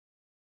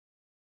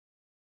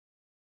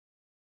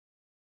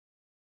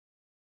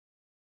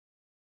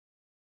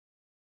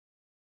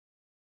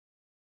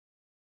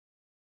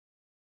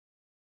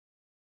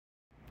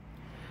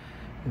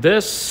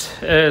This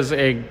is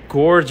a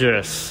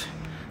gorgeous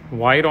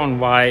white on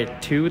white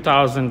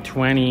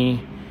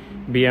 2020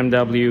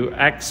 BMW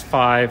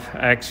X5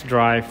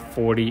 X-Drive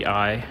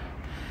 40i.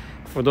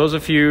 For those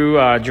of you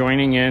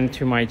joining in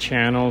to my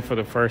channel for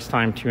the first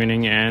time,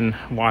 tuning in,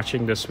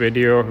 watching this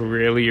video,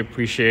 really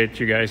appreciate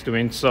you guys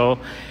doing so.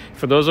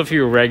 For those of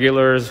you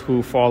regulars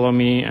who follow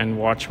me and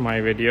watch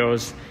my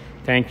videos,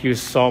 thank you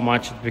so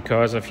much.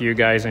 Because of you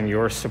guys and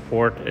your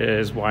support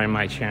is why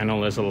my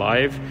channel is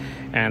alive,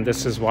 and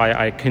this is why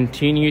I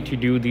continue to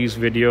do these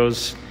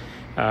videos.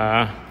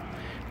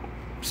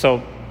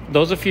 So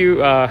those of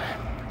you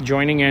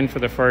joining in for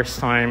the first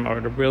time, I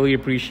would really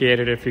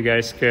appreciate it if you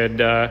guys could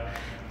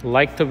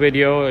like the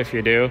video. If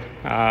you do,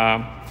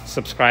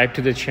 subscribe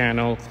to the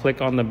channel,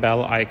 click on the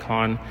bell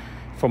icon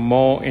for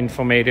more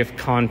informative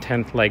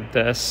content like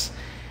this,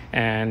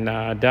 and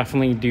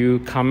definitely do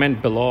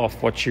comment below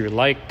of what you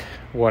liked,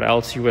 what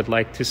else you would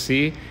like to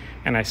see,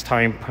 and as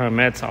time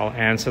permits, I'll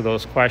answer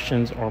those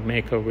questions or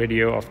make a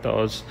video of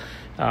those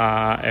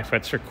if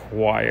it's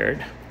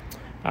required.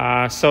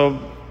 So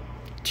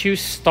to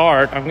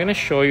start, I'm going to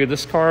show you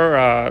this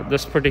car.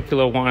 This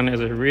particular one is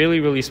a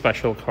really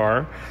special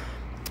car,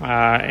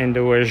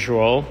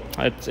 individual.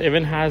 It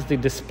even has the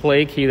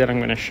display key that I'm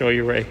going to show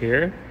you right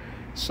here.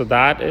 So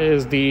that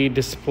is the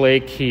display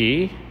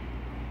key.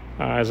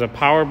 There's a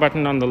power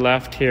button on the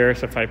left here,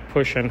 so if I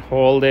push and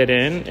hold it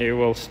in, it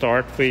will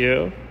start for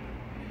you.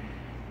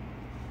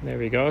 There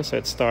we go, so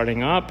it's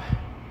starting up.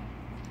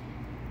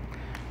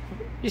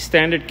 The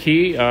standard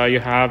key, you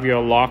have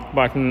your lock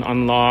button,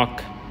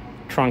 unlock,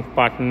 trunk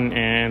button,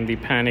 and the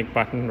panic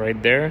button right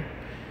there.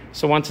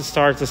 So once it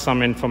starts, there's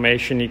some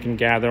information you can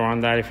gather on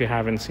that if you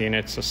haven't seen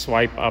it. So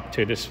swipe up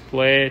to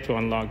display to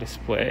unlock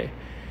display.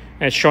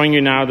 And it's showing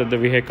you now that the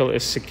vehicle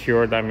is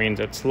secure. That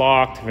means it's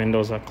locked,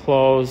 windows are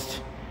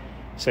closed.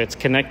 So it's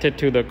connected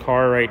to the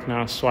car right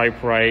now.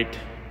 Swipe right.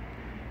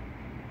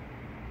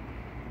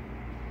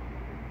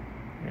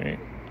 Okay.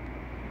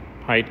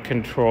 Height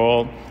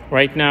control.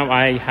 Right now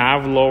I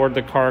have lowered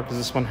the car because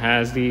this one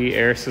has the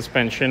air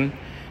suspension.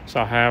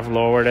 So I have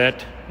lowered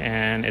it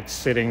and it's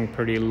sitting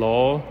pretty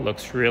low.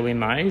 Looks really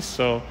nice.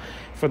 So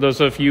for those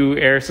of you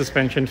air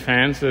suspension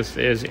fans, this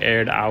is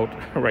aired out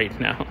right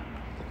now.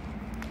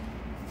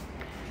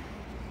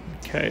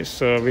 Okay,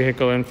 so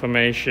vehicle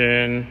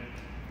information.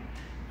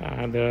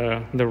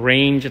 The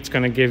range it's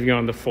going to give you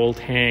on the full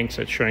tank,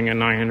 so it's showing a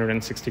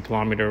 960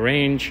 kilometer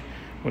range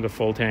with a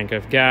full tank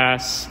of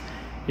gas.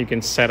 You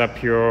can set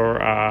up your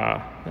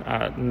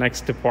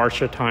next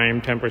departure time,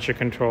 temperature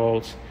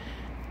controls.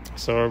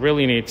 So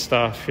really neat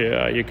stuff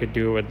you could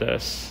do with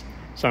this.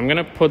 So I'm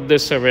going to put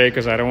this away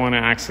because I don't want to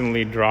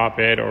accidentally drop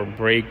it or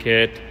break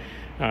it.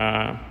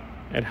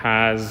 It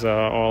has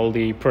all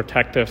the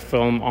protective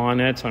film on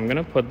it, so I'm going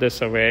to put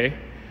this away.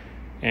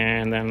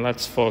 And then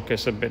let's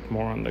focus a bit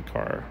more on the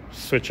car.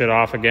 Switch it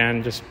off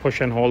again, just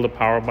push and hold the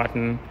power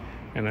button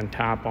and then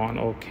tap on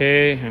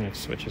OK, and it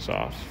switches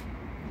off.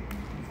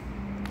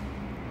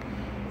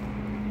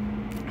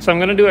 So I'm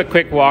gonna do a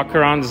quick walk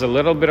around. There's a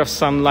little bit of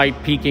sunlight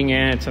peeking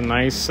in. It's a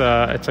nice,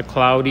 it's a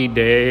cloudy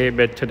day a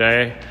bit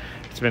today.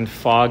 It's been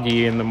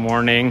foggy in the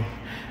morning.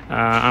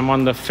 I'm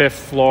on the 5th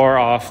floor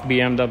of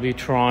BMW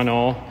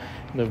Toronto.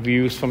 The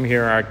views from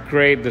here are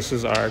great. This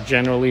is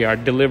generally our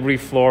delivery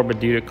floor, but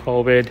due to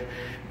COVID,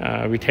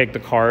 we take the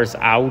cars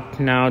out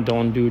now,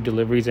 don't do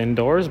deliveries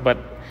indoors, but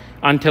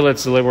until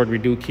it's delivered, we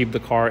do keep the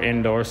car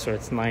indoors, so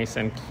it's nice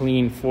and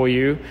clean for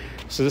you.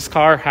 So this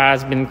car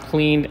has been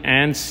cleaned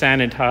and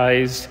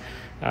sanitized,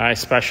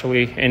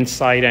 especially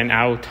inside and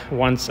out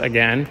once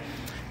again.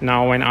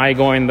 Now, when I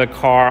go in the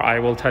car, I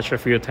will touch a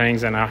few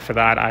things, and after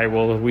that, I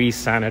will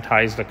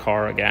re-sanitize the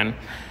car again.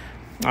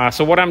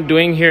 So what I'm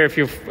doing here,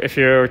 if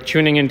you're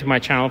tuning into my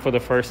channel for the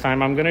first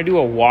time, I'm going to do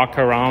a walk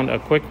around, a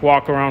quick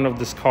walk around of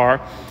this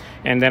car,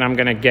 and then I'm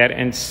going to get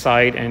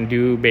inside and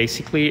do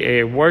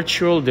basically a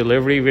virtual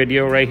delivery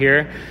video right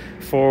here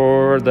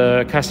for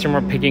the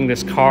customer picking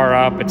this car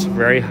up. It's a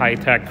very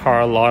high-tech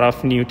car, a lot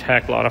of new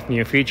tech, a lot of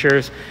new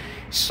features.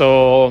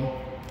 So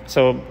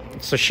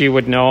she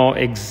would know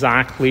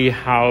exactly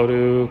how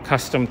to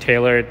custom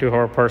tailor it to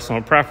her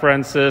personal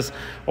preferences.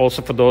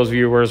 Also, for those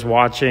viewers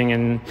watching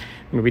and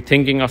maybe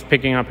thinking of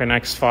picking up an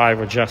X5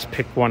 or just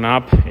pick one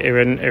up,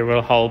 it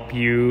will help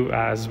you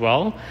as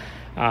well.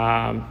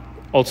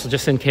 Also,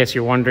 just in case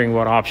you're wondering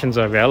what options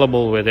are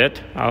available with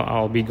it,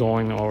 I'll be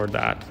going over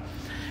that.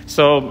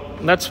 So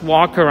let's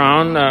walk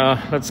around.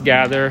 Let's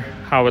gather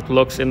how it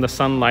looks in the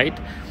sunlight.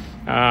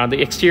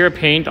 The exterior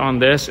paint on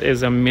this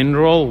is a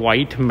mineral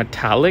white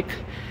metallic.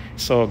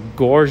 So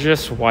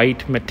gorgeous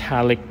white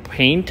metallic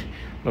paint.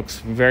 Looks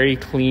very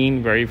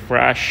clean, very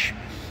fresh.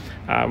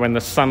 When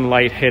the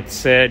sunlight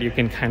hits it, you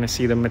can kind of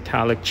see the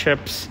metallic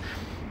chips,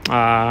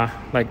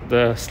 like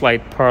the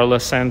slight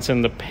pearlescence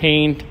in the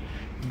paint.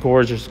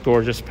 Gorgeous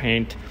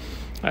paint.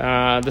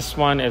 This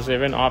one is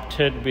even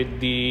opted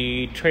with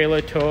the trailer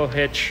tow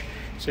hitch,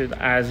 so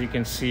as you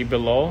can see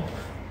below.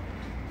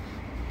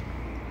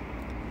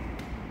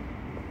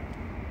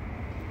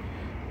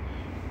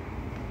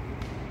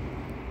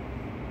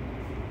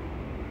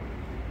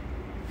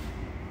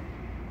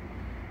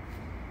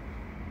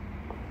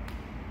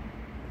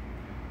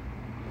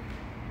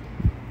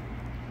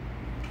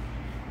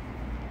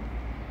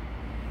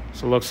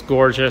 So it looks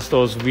gorgeous.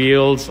 Those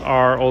wheels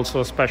are also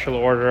a special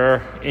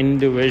order,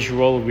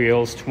 individual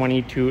wheels,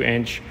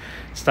 22-inch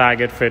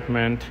staggered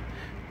fitment,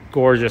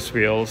 gorgeous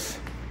wheels.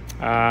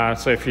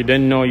 So if you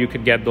didn't know you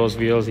could get those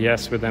wheels,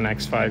 yes, with an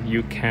X5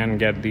 you can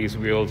get these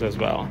wheels as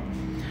well.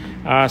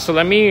 So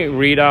let me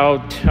read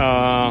out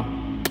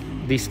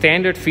the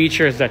standard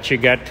features that you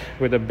get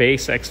with a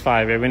base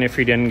X5, even if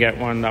you didn't get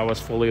one that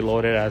was fully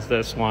loaded as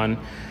this one.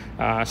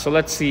 So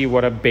let's see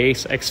what a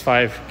base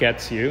X5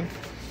 gets you.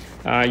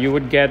 You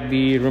would get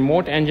the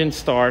remote engine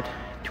start,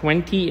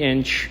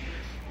 20-inch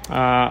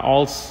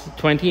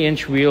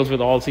wheels with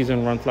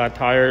all-season run-flat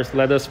tires,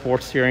 leather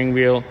sports steering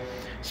wheel,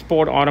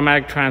 sport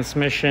automatic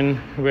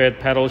transmission with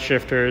pedal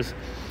shifters,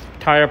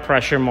 tire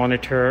pressure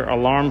monitor,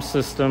 alarm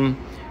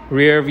system,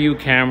 rear view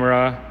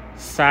camera,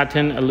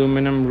 satin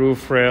aluminum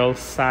roof rail,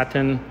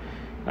 satin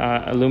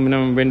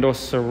aluminum window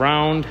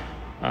surround,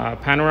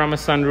 panorama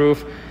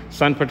sunroof,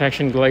 sun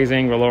protection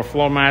glazing, velour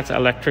floor mats,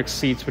 electric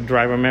seats with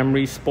driver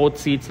memory, sports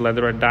seats,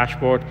 leatherette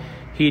dashboard,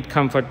 heat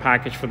comfort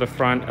package for the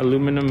front,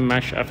 aluminum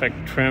mesh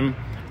effect trim,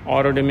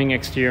 auto dimming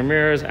exterior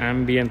mirrors,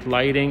 ambient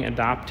lighting,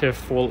 adaptive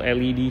full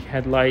LED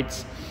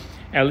headlights,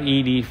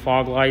 LED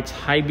fog lights,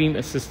 high beam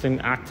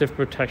assistant, active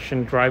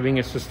protection, driving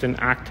assistant,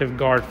 active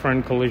guard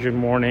front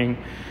collision warning,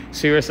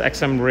 Sirius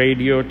XM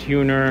radio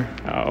tuner.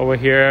 Over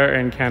here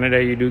in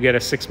Canada you do get a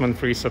 6-month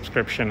free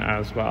subscription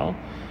as well.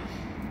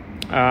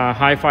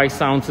 Hi-fi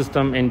sound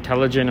system,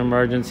 intelligent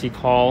emergency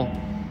call,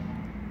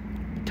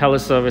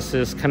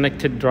 teleservices,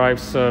 connected drive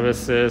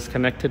services,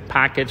 connected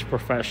package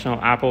professional,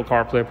 Apple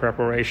CarPlay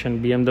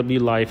preparation, BMW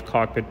Live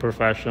cockpit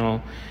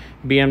professional,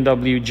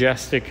 BMW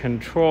gesture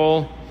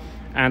control,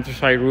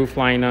 anthracite roof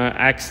liner,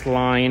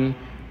 X-line,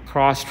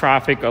 cross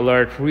traffic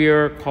alert,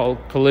 rear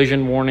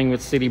collision warning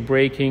with city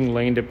braking,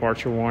 lane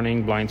departure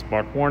warning, blind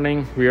spot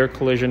warning, rear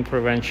collision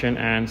prevention,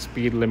 and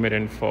speed limit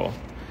info.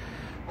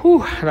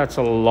 Whew, that's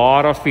a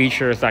lot of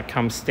features that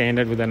come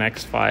standard with an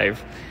X5.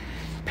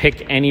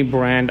 Pick any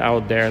brand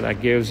out there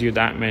that gives you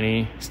that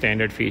many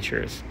standard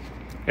features.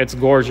 It's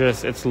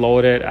gorgeous, it's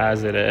loaded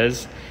as it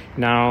is.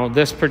 Now,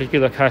 this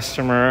particular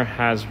customer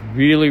has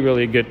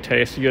really good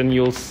taste, and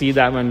you'll see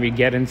that when we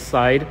get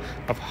inside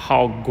of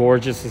how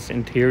gorgeous this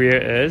interior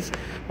is.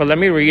 But let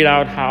me read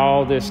out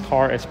how this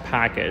car is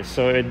packaged.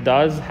 So it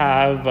does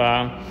have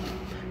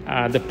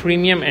the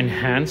premium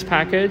enhanced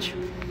package,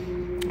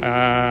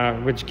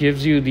 which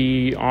gives you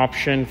the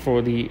option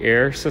for the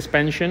air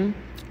suspension.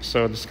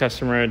 So this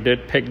customer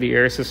did pick the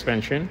air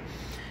suspension.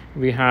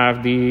 We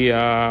have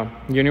the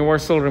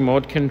universal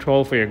remote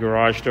control for your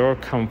garage door,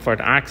 comfort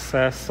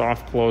access,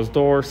 soft closed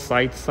doors,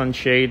 side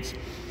sunshades,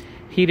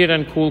 heated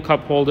and cool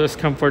cup holders,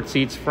 comfort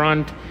seats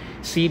front,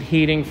 seat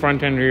heating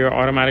front and rear,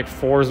 automatic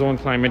 4-zone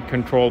climate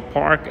control,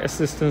 park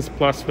assistance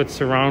plus with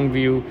surround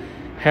view,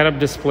 head-up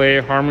display,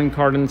 Harman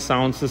Kardon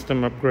sound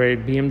system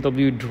upgrade,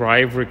 BMW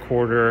drive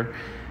recorder,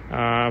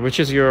 which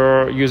is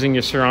using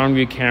your surround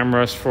view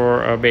cameras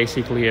for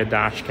basically a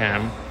dash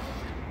cam.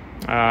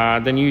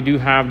 Then you do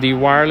have the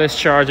wireless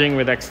charging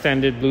with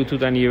extended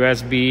Bluetooth and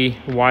USB,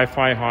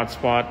 Wi-Fi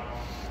hotspot,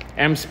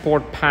 M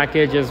Sport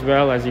package as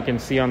well, as you can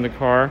see on the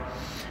car,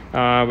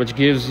 which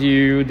gives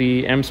you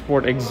the M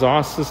Sport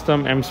exhaust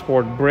system, M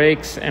Sport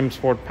brakes, M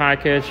Sport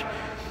package,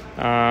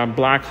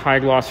 black high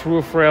gloss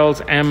roof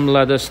rails, M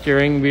leather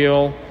steering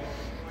wheel,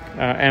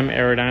 M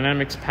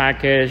aerodynamics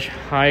package,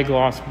 high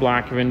gloss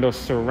black window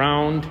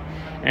surround,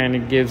 and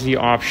it gives you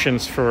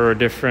options for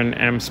different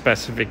M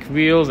specific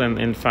wheels, and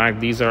in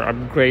fact these are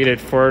upgraded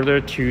further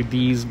to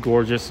these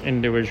gorgeous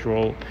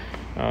individual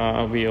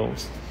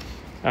wheels.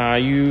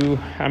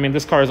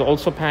 This car is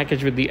also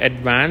packaged with the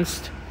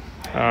advanced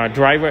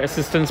driver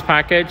assistance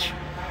package,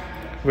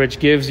 which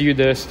gives you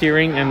the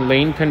steering and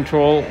lane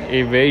control,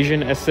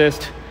 evasion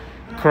assist,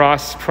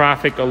 cross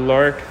traffic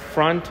alert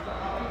front,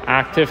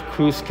 active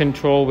cruise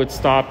control with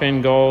stop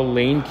and go,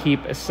 lane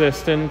keep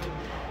assistant,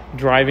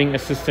 driving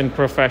assistant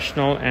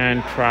professional,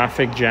 and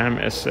traffic jam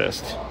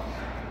assist.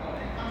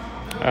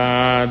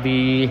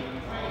 The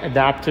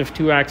adaptive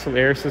 2-axle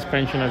air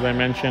suspension, as I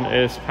mentioned,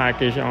 is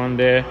packaged on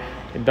there.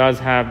 It does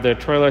have the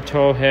trailer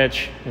tow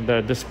hitch,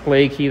 the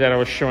display key that I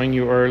was showing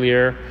you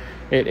earlier.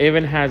 It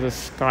even has a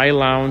Sky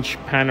Lounge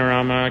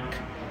panoramic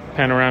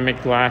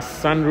glass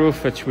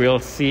sunroof, which we'll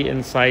see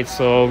inside.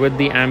 So with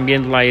the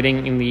ambient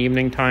lighting in the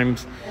evening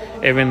times,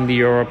 even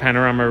the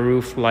panorama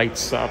roof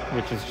lights up,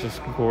 which is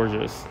just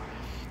gorgeous.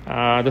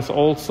 This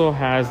also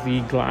has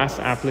the glass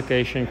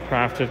application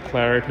crafted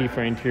clarity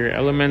for interior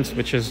elements,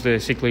 which is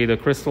basically the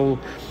crystal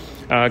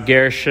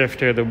gear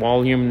shifter, the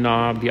volume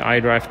knob, the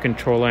iDrive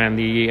controller, and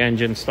the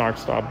engine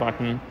start-stop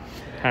button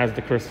has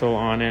the crystal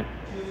on it.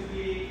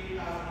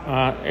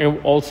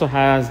 It also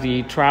has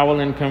the travel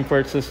and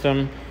comfort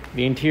system.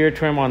 The interior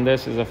trim on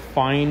this is a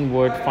fine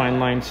wood, fine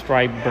line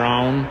striped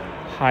brown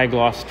high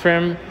gloss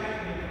trim.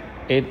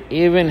 It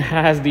even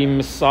has the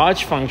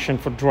massage function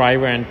for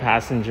driver and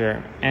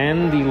passenger,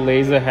 and the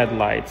laser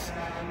headlights.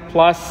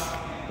 Plus,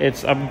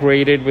 it's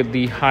upgraded with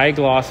the high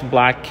gloss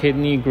black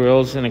kidney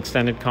grills and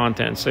extended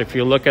content. So if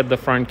you look at the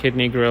front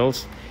kidney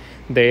grills,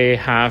 they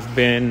have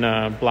been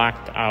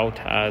blacked out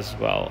as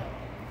well.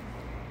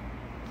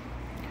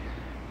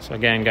 So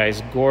again,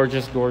 guys,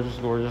 gorgeous, gorgeous,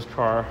 gorgeous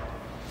car.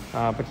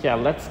 But yeah,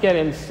 let's get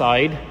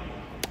inside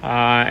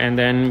and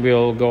then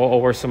we'll go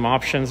over some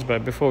options.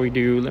 But before we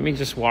do, let me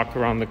just walk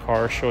around the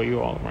car, show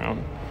you all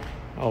around.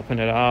 Open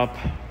it up.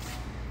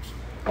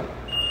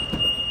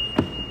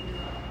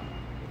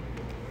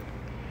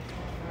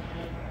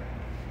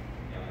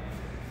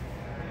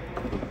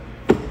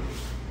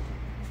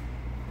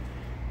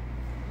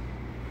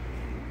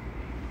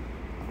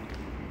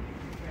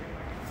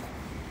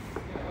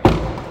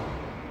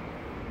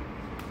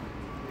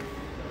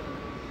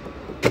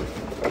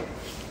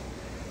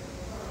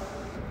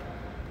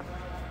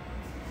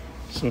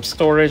 Some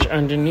storage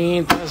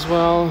underneath as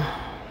well.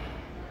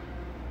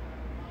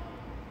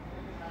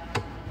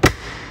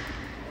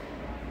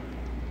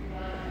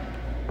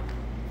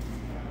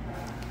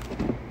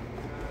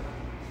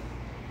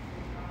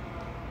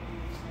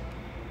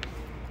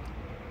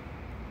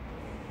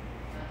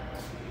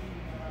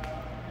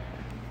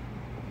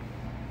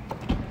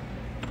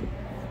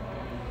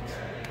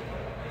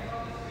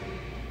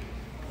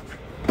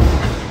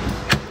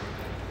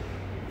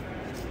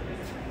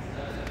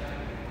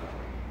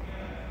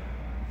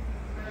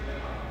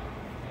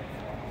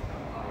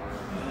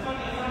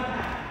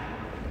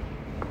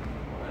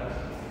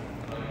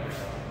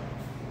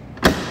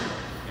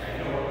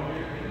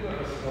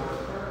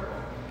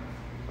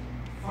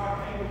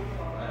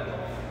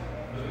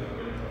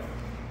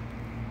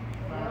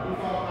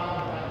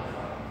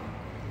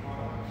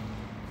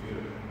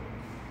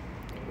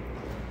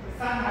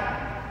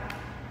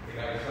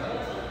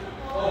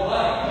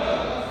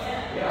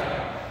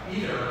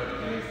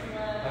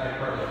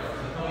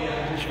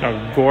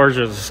 How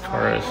gorgeous this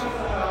car is.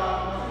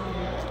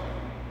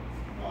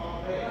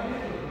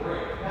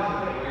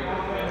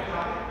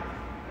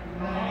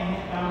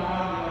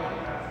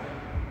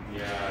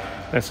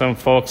 There's some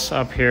folks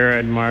up here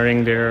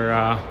admiring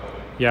their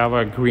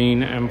Java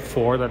green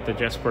M4 that they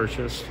just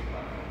purchased.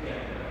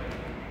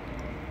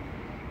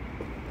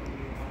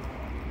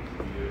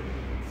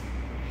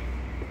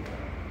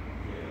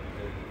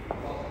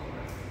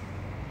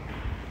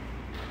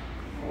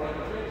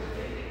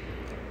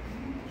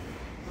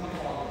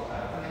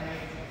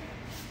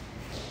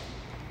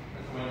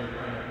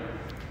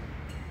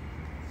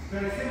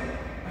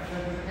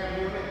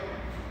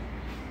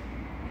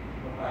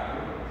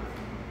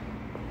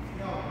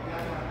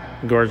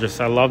 Gorgeous.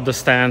 I love the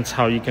stance,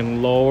 how you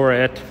can lower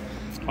it.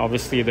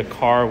 Obviously the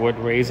car would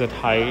raise its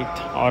height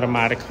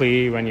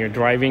automatically when you're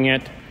driving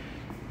it.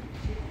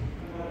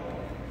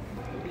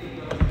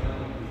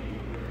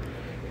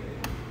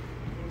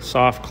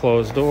 Soft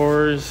closed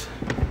doors.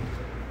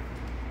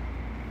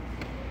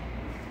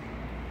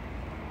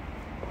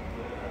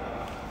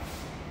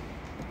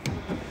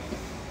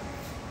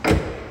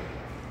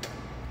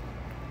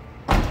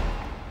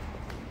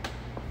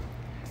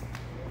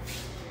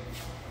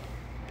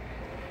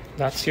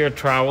 That's your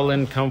travel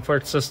and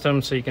comfort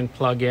system, so you can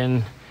plug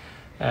in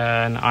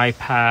an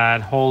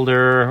iPad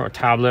holder or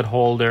tablet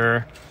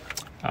holder,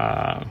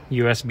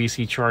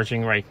 USB-C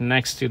charging right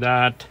next to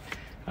that,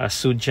 a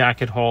suit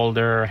jacket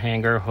holder,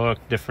 hanger hook,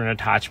 different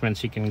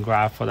attachments you can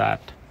grab for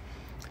that.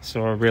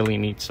 So really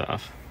neat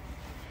stuff.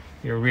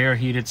 Your rear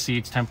heated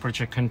seats,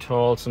 temperature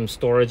control, some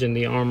storage in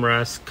the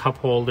armrest, cup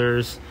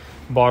holders,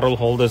 bottle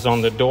holders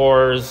on the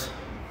doors,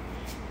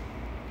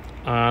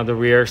 the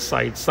rear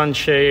side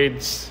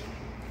sunshades.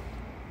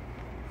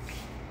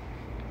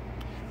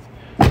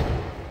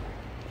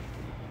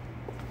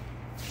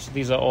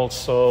 These are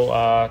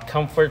also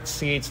comfort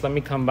seats. Let me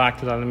come back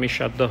to that. Let me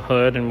shut the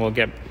hood and we'll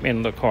get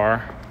in the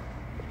car.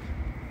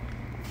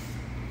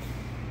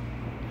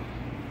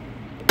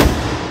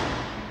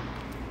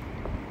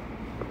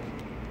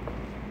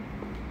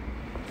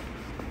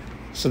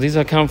 So these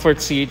are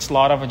comfort seats, a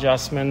lot of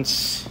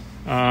adjustments.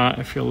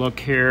 If you look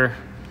here,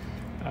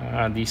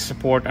 the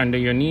support under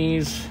your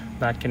knees,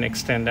 that can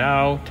extend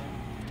out.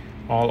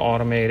 All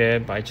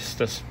automated by just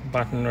this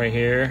button right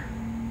here.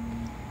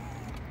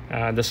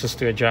 This is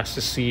to adjust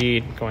the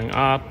seat, going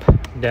up,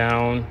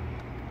 down,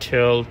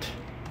 tilt,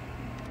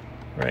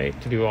 right,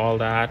 to do all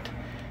that.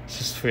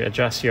 This is to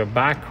adjust your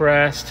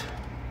backrest.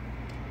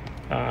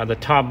 The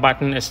top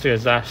button is to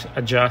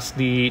adjust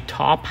the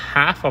top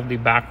half of the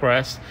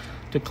backrest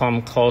to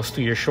come close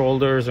to your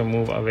shoulders or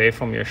move away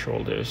from your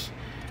shoulders.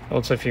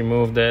 Also, if you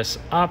move this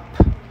up,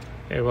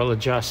 it will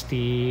adjust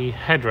the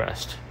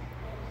headrest.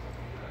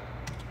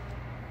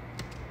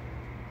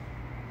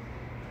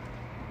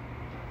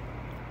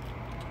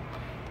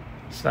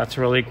 So that's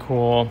really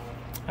cool.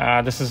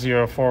 This is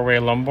your four-way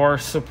lumbar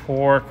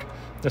support.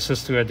 This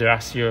is to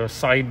adjust your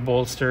side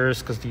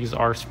bolsters because these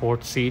are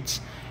sports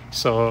seats.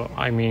 So,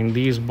 I mean,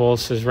 these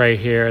bolsters right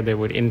here, they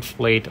would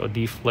inflate or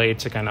deflate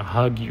to kind of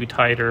hug you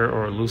tighter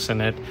or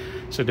loosen it.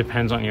 So it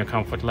depends on your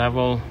comfort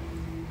level.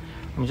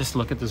 Let me just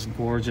look at this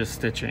gorgeous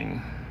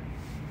stitching.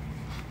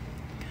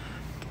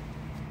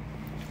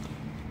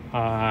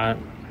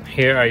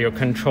 Here are your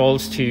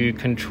controls to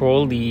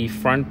control the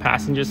front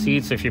passenger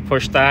seats. If you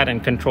push that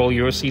and control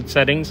your seat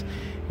settings,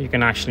 you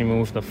can actually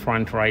move the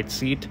front right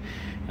seat.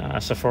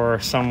 So for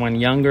someone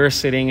younger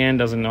sitting in,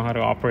 doesn't know how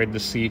to operate the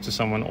seat, to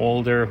someone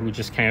older who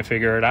just can't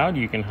figure it out,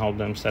 you can help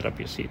them set up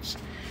your seats.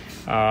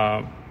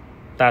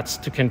 That's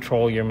to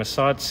control your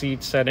massage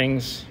seat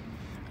settings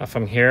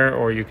from here,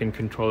 or you can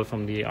control it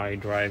from the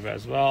iDrive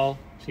as well.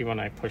 See when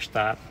I push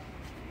that.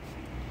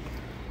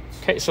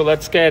 Okay, so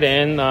let's get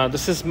in.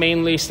 This is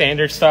mainly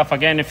standard stuff.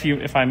 Again,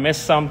 if I miss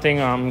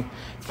something, I'm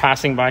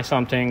passing by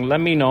something, let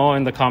me know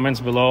in the comments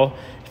below.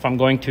 If I'm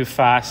going too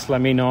fast,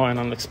 let me know and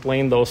I'll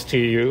explain those to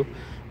you.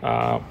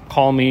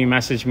 Call me,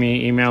 message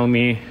me, email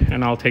me,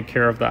 and I'll take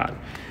care of that.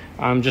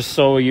 I'm just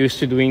so used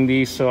to doing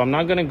these, so I'm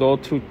not going to go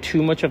through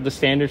too much of the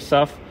standard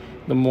stuff.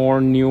 The more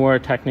newer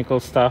technical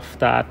stuff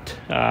that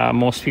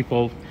most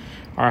people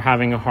are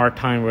having a hard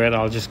time with,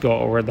 I'll just go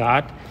over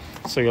that,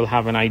 so you'll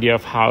have an idea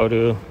of how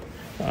to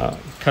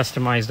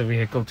customize the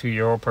vehicle to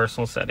your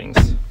personal settings.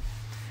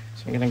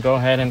 So I'm going to go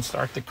ahead and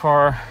start the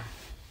car.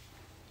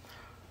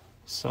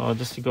 So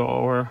just to go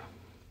over,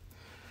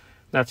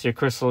 that's your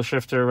crystal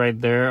shifter right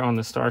there on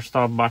the start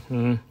stop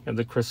button. You have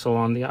the crystal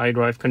on the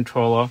iDrive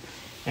controller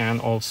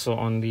and also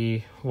on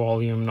the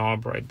volume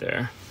knob right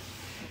there.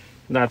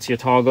 That's your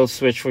toggle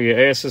switch for your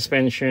air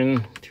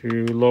suspension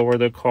to lower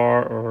the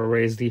car or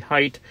raise the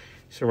height.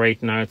 So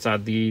right now it's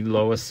at the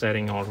lowest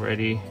setting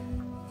already.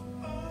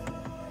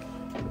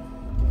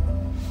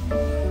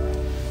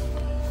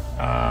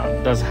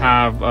 Does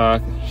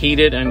have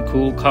heated and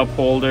cool cup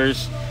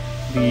holders.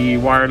 The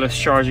wireless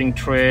charging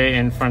tray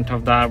in front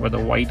of that where the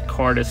white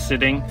card is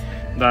sitting,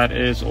 that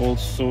is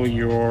also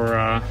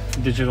your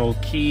digital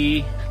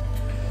key.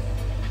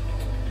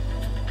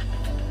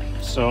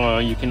 So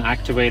you can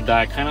activate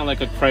that, kind of like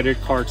a credit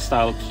card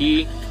style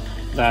key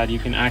that you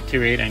can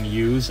activate and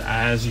use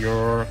as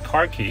your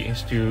car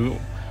keys, to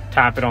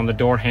tap it on the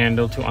door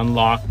handle to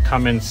unlock,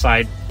 come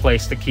inside,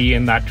 place the key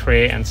in that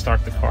tray and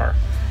start the car.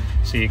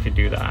 So you could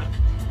do that.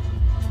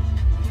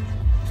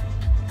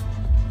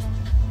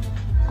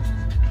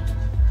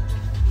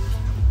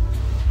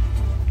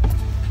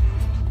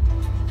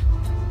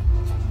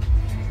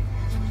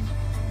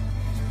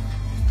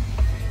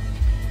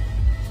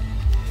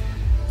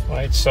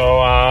 Right,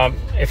 so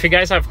if you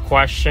guys have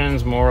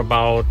questions more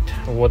about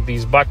what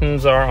these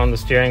buttons are on the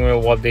steering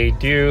wheel, what they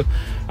do,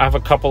 I have a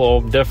couple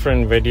of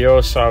different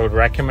videos, so I would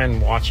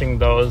recommend watching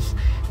those.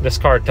 This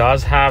car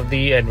does have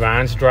the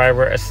advanced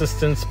driver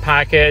assistance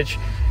package,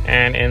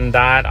 and in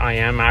that I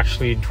am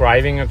actually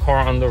driving a car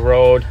on the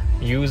road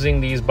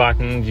using these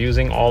buttons,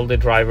 using all the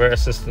driver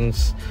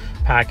assistance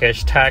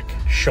package tech,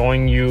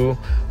 showing you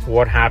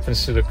what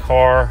happens to the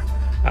car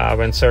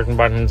when certain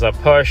buttons are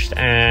pushed,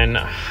 and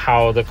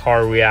how the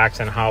car reacts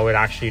and how it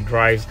actually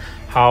drives,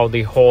 how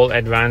the whole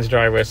advanced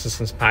driver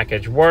assistance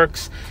package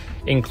works,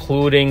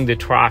 including the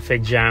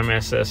traffic jam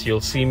assist. You'll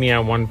see me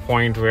at one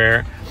point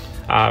where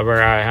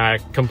I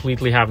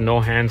completely have no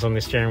hands on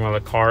the steering while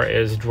the car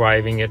is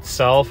driving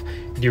itself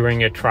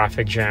during a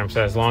traffic jam.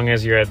 So as long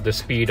as you're at the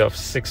speed of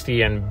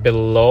 60 and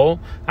below,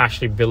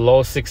 actually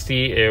below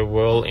 60, it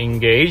will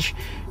engage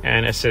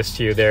and assist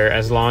you there,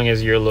 as long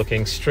as you're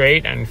looking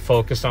straight and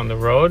focused on the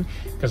road,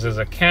 because there's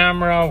a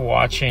camera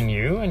watching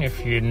you, and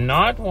if you're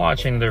not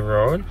watching the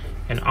road,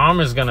 an arm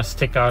is going to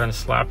stick out and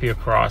slap you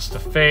across the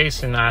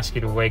face and ask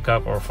you to wake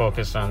up or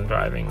focus on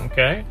driving.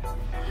 Okay,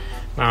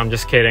 no, I'm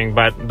just kidding,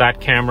 but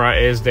that camera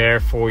is there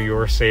for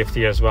your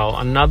safety as well.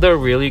 Another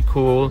really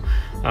cool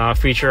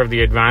feature of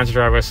the advanced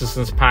driver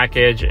assistance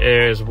package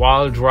is,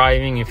 while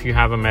driving, if you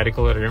have a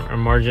medical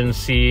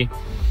emergency,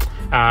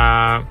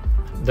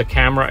 the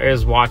camera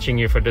is watching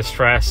you for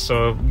distress,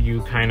 so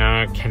you kind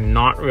of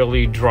cannot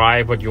really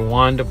drive, but you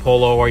want to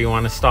pull over, you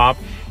want to stop,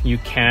 you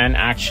can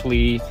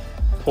actually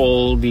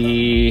pull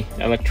the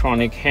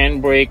electronic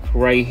handbrake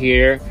right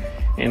here,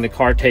 and the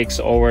car takes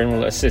over and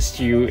will assist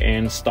you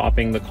in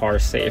stopping the car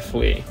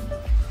safely.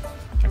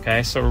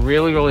 Okay, so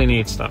really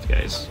neat stuff,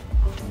 guys.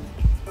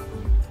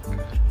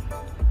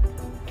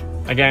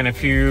 Again,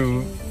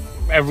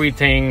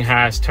 everything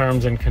has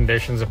terms and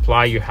conditions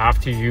apply. You have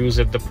to use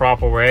it the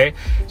proper way.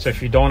 So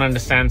if you don't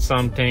understand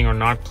something or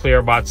not clear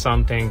about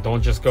something,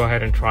 don't just go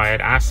ahead and try it.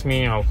 Ask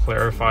me, I'll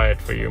clarify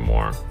it for you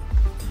more.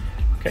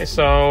 Okay,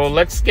 so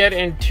let's get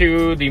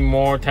into the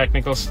more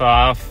technical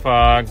stuff.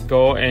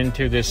 Go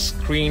into this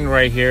screen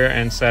right here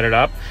and set it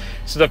up.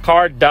 So the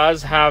car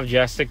does have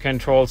joystick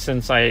control,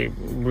 since I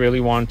really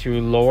want to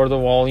lower the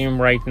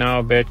volume right now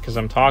a bit because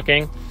I'm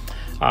talking.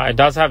 It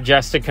does have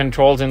joystick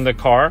controls in the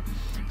car.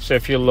 So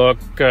if you look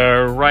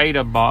right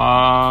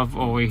above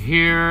over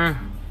here,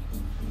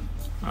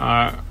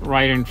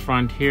 right in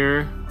front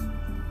here,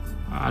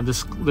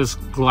 this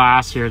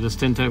glass here, this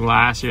tinted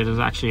glass here, there's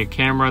actually a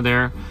camera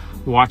there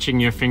watching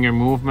your finger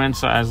movement.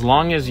 So as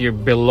long as you're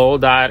below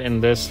that, in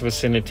this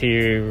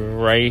vicinity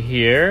right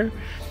here,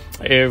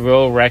 it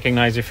will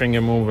recognize your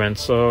finger movement.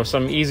 So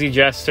some easy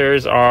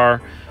gestures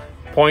are: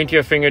 point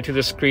your finger to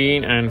the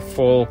screen and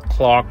full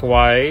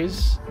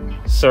clockwise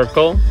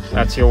circle,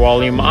 that's your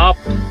volume up.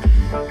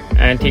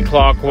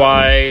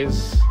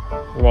 Anti-clockwise,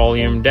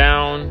 volume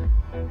down.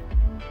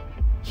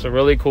 So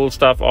really cool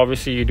stuff.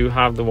 Obviously you do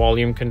have the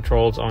volume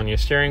controls on your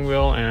steering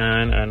wheel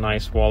and a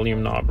nice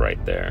volume knob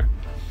right there.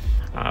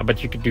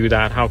 But you could do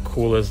that. How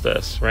cool is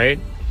this, right?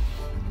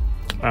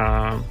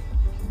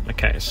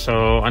 Okay,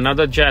 so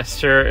another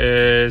gesture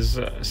is,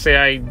 say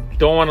I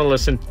don't want to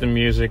listen to the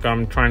music,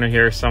 I'm trying to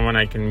hear someone,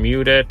 I can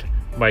mute it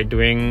by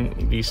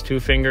doing these two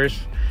fingers,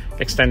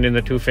 extending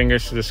the two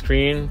fingers to the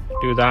screen.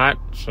 Do that,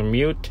 so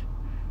mute,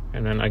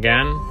 and then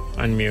again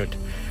unmute.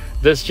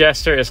 This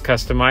gesture is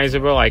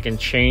customizable. I can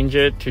change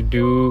it to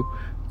do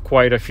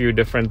quite a few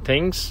different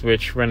things,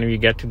 which when we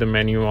get to the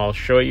menu I'll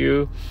show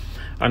you.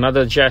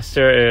 Another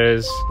gesture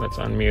is, let's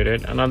unmute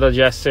it. Another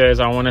gesture is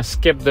I want to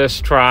skip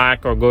this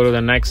track or go to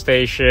the next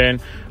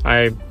station.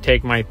 I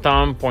take my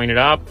thumb, point it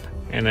up,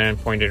 and then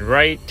point it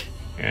right,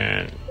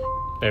 and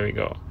there we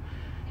go.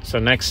 So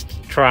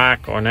next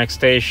track or next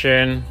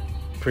station,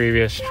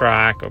 previous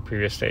track or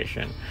previous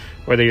station.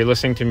 Whether you're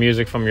listening to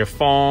music from your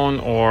phone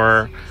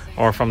or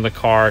from the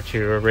car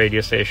to a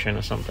radio station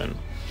or something.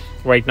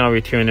 Right now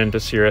we tune into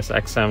Sirius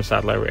XM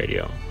satellite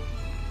radio.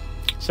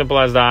 Simple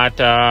as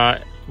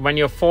that. When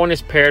your phone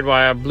is paired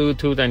via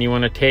Bluetooth and you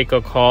want to take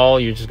a call,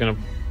 you're just going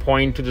to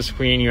point to the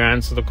screen, you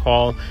answer the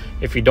call.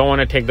 If you don't want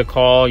to take the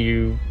call,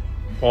 you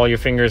pull your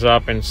fingers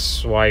up and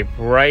swipe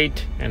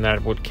right, and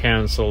that would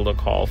cancel the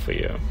call for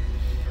you.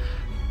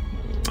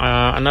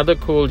 Another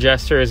cool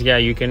gesture is,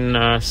 you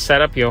can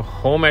set up your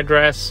home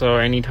address. So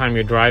anytime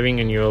you're driving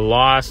and you're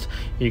lost,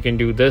 you can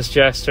do this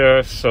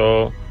gesture.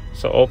 So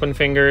open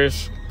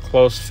fingers,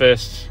 close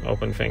fist,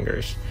 open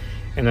fingers,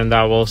 and then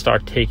that will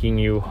start taking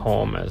you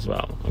home as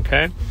well.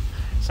 Okay,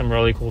 some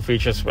really cool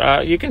features.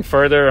 You can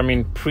further,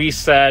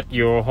 preset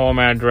your home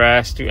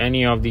address to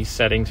any of these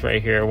settings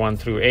right here, 1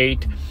 through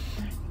 8.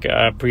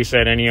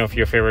 Preset any of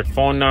your favorite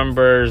phone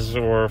numbers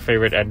or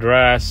favorite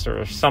address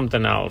or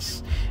something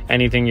else.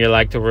 Anything you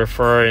like to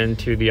refer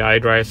into the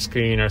iDrive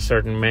screen or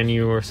certain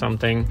menu or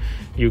something,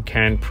 you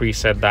can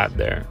preset that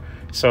there.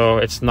 So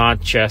it's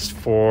not just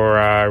for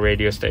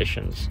radio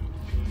stations.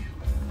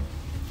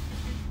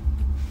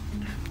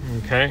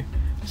 Okay,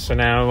 so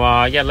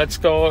now let's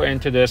go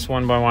into this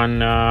one by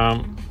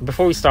one.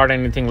 Before we start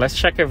anything, let's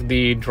check if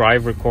the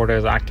drive recorder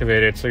is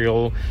activated. So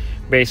you'll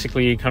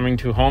basically coming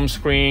to home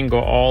screen,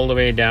 go all the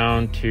way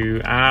down to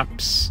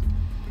apps,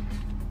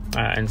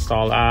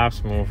 install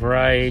apps, move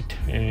right,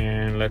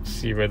 and let's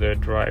see where the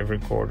drive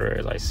recorder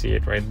is. I see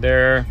it right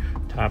there.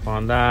 Tap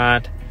on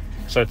that.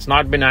 So it's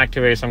not been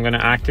activated, so I'm going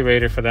to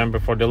activate it for them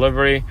before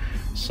delivery.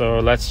 So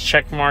let's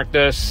check mark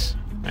this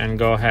and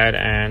go ahead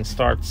and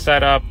start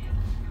setup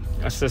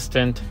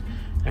assistant.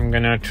 I'm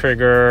going to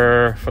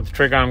trigger, for the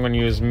trigger I'm going to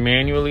use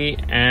manually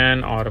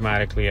and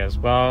automatically as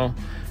well.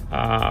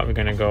 We're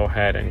going to go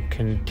ahead and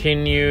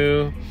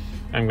continue.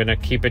 I'm going to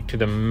keep it to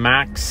the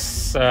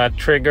max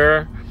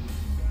trigger.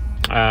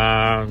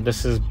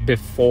 This is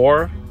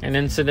before an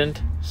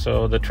incident,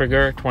 so the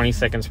trigger 20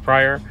 seconds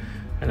prior,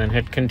 and then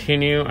hit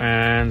continue,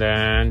 and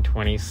then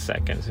 20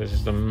 seconds. This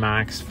is the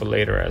max for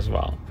later as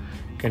well.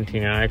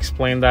 Continue. I'll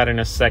explain that in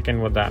a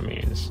second what that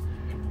means.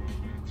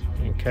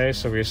 Okay,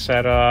 so we're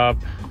set up,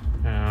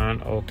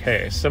 and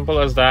okay, simple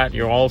as that.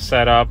 You're all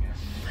set up.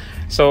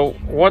 So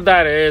what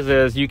that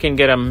is you can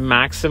get a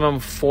maximum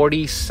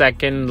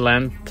 40-second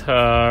length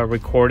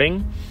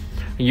recording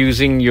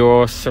using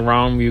your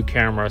surround view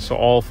camera. So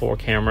all 4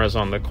 cameras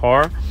on the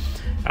car.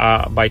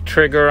 By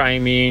trigger, I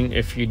mean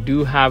if you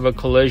do have a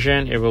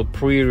collision, it will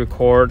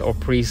pre-record or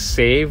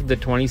pre-save the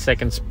 20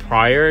 seconds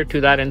prior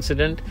to that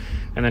incident,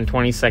 and then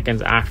 20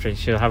 seconds after.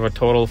 So you'll have a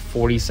total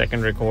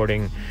 40-second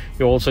recording.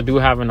 You also do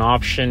have an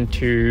option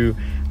to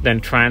then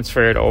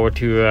transfer it over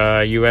to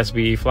a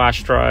USB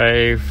flash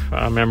drive,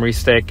 memory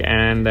stick,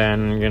 and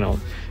then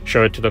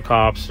show it to the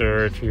cops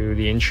or to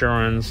the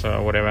insurance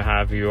or whatever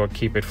have you, or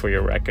keep it for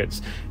your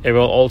records. It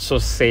will also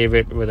save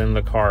it within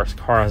the car. The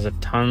car has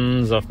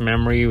tons of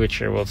memory,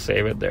 which it will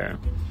save it there.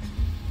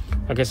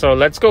 Okay, so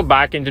let's go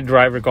back into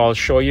drive recall. I'll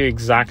show you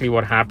exactly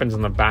what happens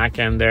in the back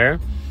end there.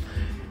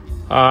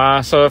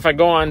 So if I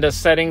go on the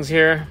settings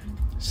here,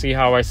 see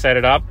how I set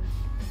it up.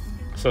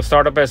 So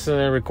startup as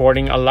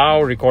recording,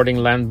 allow recording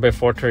length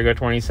before trigger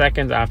 20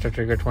 seconds, after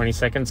trigger 20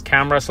 seconds.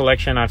 Camera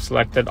selection, I've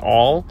selected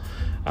all,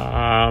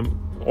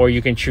 or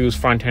you can choose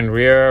front and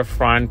rear,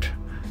 front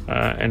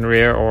and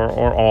rear,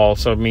 or all.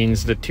 So it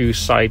means the 2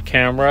 side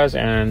cameras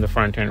and the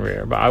front and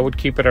rear, but I would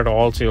keep it at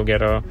all, so you'll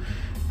get a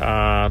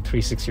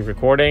 360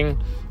 recording.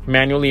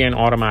 Manually and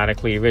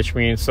automatically, which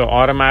means, so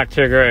automatic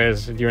trigger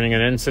is during an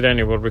incident,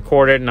 it will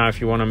record it. Now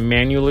if you want to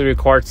manually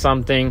record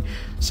something,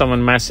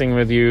 someone messing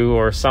with you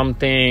or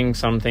something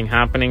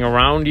happening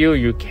around you,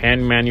 you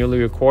can manually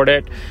record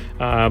it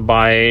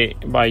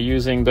by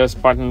using this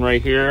button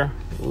right here.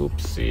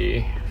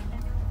 Oopsie.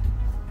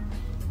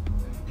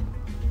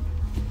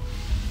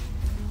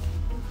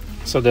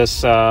 So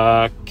this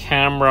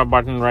camera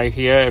button right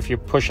here, if you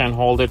push and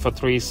hold it for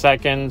 3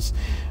 seconds,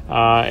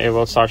 it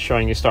will start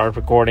showing you start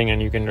recording,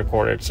 and you can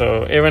record it.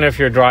 So even if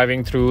you're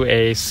driving through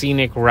a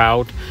scenic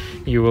route,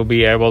 you will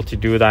be able to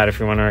do that if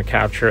you want to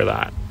capture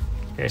that.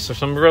 Okay, so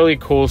some really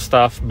cool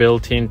stuff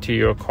built into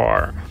your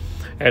car.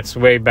 It's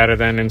way better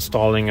than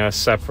installing a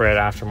separate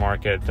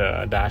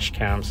aftermarket dash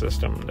cam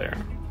system there.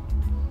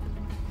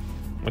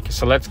 Okay,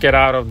 so let's get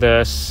out of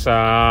this.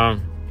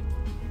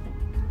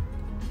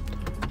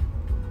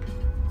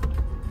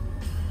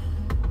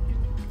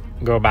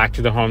 Go back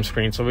to the home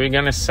screen. So we're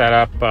gonna set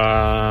up,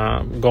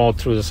 go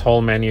through this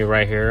whole menu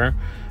right here.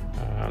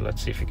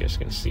 Let's see if you guys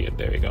can see it.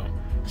 There we go.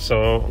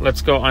 So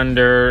let's go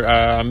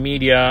under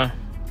media.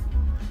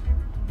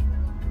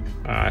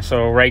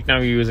 So right now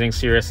we're using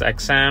Sirius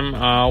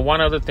XM. One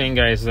other thing,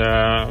 guys,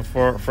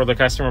 for the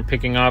customer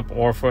picking up,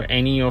 or for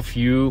any of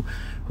you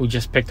who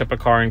just picked up a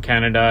car in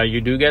Canada, you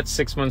do get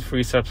 6 months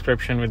free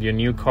subscription with your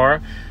new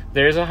car.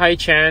 There's a high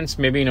chance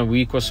maybe in a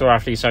week or so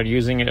after you start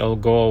using it, it'll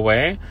go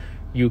away.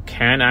 You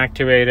can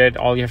activate it.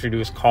 All you have to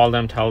do is call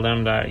them, tell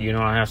them that, you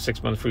know, I have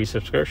 6 months free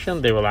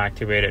subscription. They will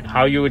activate it.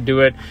 How you would do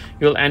it,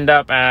 you'll end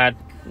up at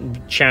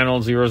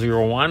channel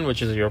 001,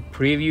 which is your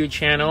preview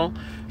channel.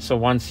 So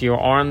once you're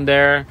on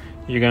there,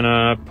 you're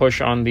gonna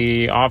push on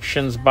the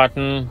options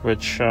button,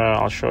 which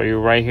I'll show you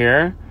right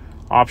here,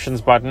 options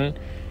button.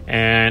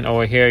 And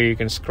over here, you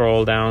can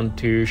scroll down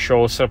to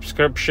show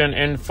subscription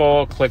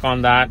info. Click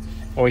on that.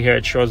 Over here,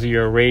 it shows you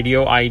your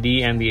radio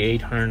ID and the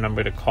 800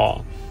 number to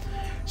call.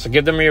 So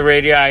give them your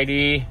radio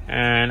ID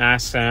and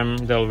ask them,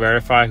 they'll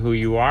verify who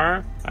you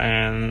are,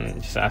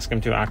 and just ask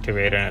them to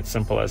activate it, and it's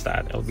simple as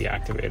that. It'll be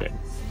activated.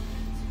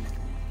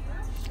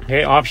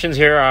 Okay, options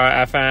here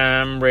are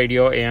FM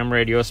radio, AM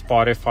radio,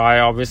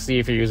 Spotify. Obviously,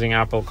 if you're using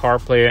Apple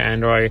CarPlay,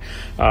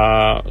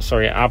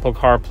 Apple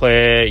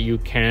CarPlay, you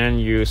can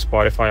use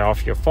Spotify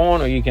off your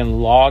phone, or you can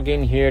log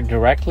in here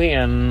directly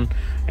and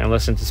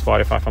listen to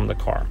Spotify from the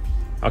car.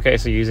 Okay,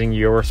 so using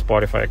your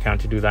Spotify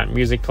account to do that.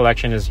 Music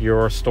collection is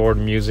your stored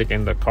music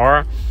in the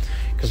car,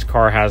 because the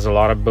car has a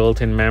lot of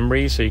built-in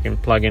memory, so you can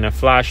plug in a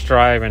flash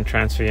drive and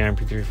transfer your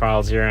MP3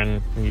 files here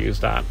and use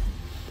that.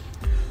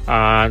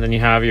 Then you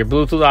have your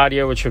Bluetooth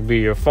audio, which would be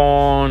your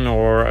phone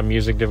or a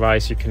music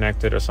device you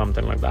connected or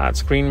something like that.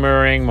 Screen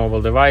mirroring,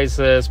 mobile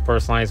devices,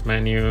 personalized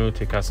menu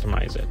to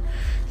customize it.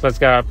 So it's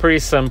got a pretty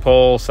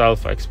simple,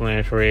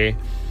 self-explanatory.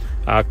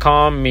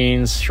 COM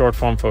means short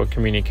form for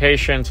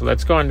communication. So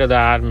let's go into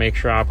that, make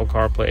sure Apple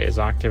CarPlay is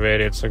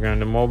activated. So go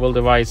into mobile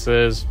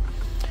devices,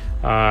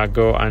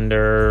 go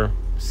under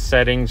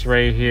settings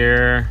right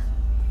here.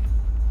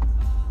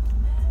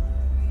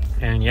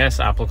 And yes,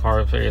 Apple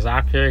CarPlay is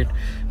activated.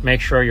 Make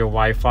sure your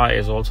Wi-Fi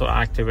is also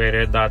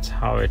activated. That's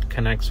how it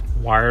connects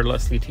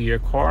wirelessly to your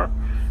car.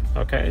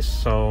 Okay,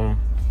 so,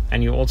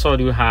 and you also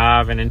do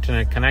have an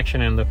internet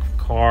connection in the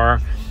car.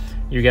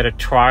 You get a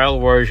trial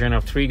version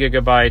of 3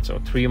 gigabytes or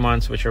 3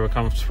 months, whichever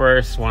comes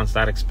first. Once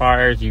that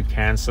expires, you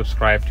can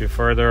subscribe to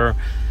further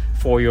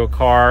for your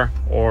car,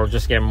 or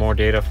just get more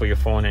data for your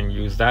phone and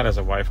use that as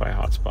a Wi-Fi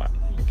hotspot.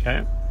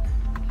 Okay.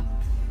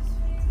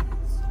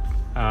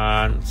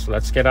 So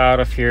let's get out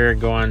of here,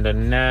 go on the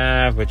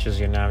nav, which is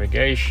your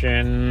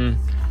navigation.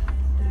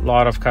 A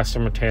lot of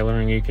customer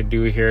tailoring you could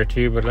do here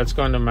too, but let's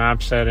go into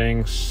map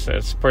settings.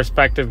 It's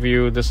perspective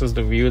view. This is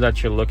the view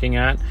that you're looking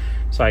at.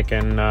 So I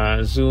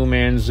can zoom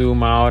in,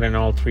 zoom out, and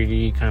all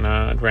 3D kind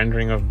of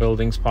rendering of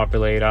buildings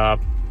populate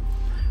up,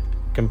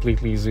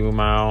 completely zoom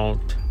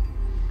out.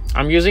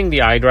 I'm using the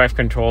iDrive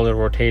controller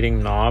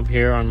rotating knob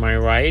here on my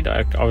right.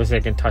 Obviously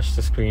I can touch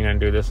the screen and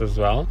do this as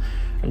well.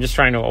 I'm just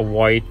trying to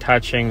avoid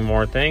touching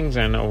more things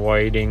and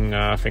avoiding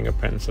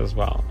fingerprints as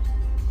well.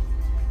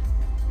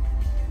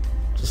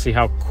 To see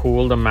how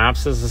cool the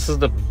maps is. This is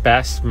the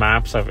best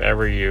maps I've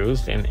ever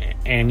used in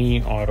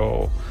any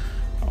auto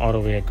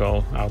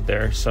vehicle out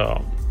there.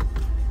 So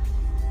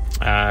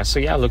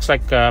yeah, looks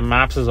like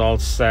maps is all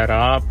set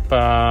up.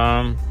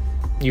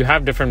 You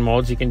have different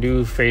modes. You can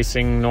do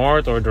facing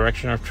north or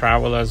direction of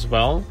travel as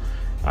well.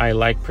 I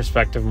like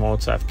perspective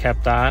mode, so I've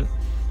kept that.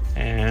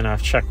 And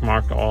I've check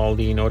marked all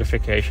the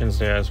notifications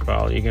there as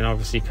well. You can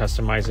obviously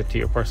customize it to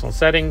your personal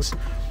settings.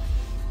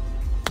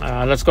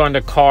 Let's go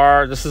into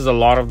car. This is a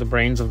lot of the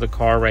brains of the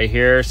car right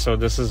here. So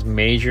this is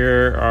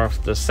major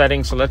of the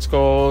settings. So let's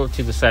go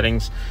to the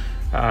settings.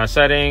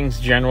 Settings,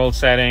 general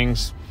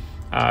settings.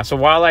 So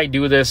while I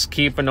do this,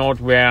 keep a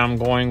note where I'm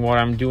going, what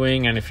I'm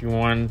doing, and if you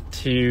want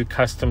to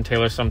custom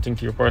tailor something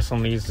to your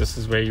personal needs, this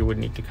is where you would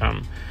need to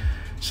come.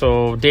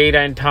 So date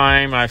and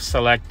time, I've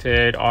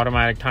selected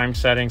automatic time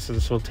settings, so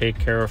this will take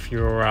care of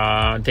your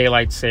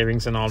daylight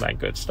savings and all that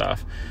good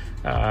stuff.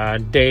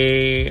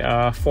 Date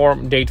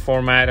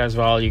format as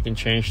well, you can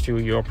change to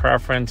your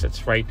preference.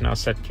 It's right now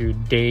set to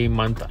day,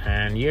 month,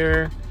 and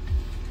year.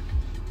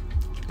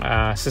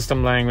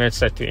 System language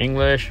set to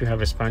English. You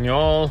have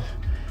Espanol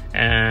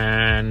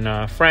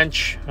and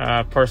French.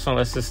 Personal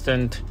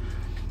assistant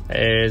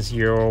is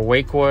your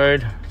wake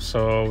word.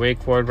 So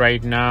wake word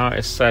right now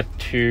is set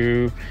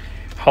to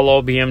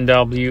hello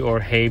BMW or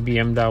hey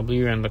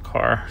BMW in the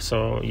car.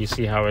 So you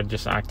see how it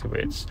just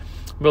activates.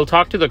 We'll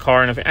talk to the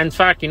car, and in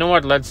fact, you know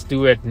what, let's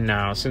do it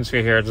now since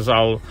we're here.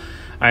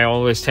 I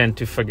always tend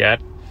to forget.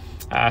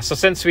 So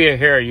since we are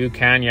here, you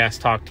can, yes,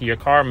 talk to your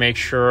car. Make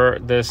sure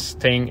this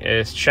thing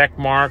is check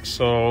marked.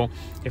 So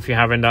if you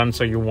haven't done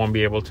so, you won't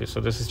be able to.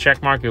 So this is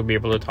check mark, you'll be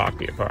able to talk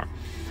to your car.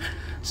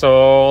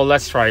 So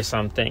let's try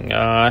something.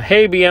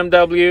 Hey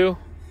BMW.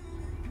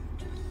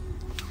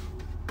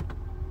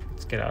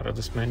 Let's get out of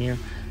this menu.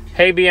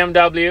 Hey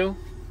BMW.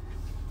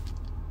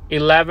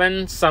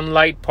 11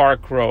 Sunlight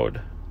Park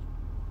Road.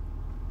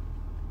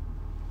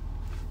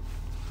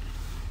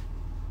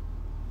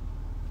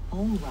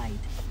 All right.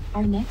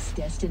 Our next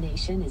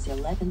destination is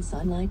 11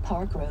 Sunlight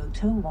Park Road,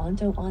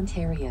 Toronto,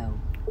 Ontario.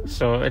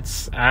 So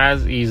it's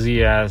as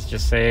easy as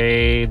just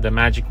say the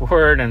magic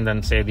word and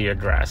then say the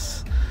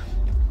address.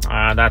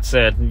 That's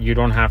it. You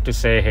don't have to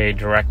say, hey,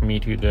 direct me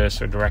to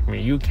this or direct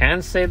me. You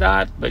can say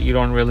that, but you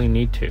don't really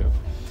need to.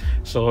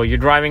 So you're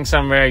driving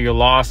somewhere, you're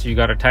lost, you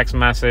got a text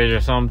message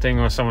or something,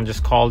 or someone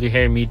just called you,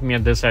 hey, meet me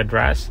at this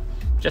address.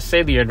 Just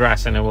say the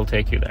address and it will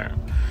take you there.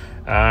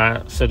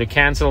 So to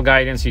cancel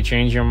guidance, you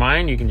change your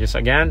mind, you can just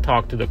again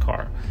talk to the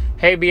car.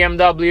 Hey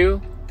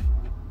BMW,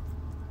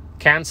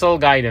 cancel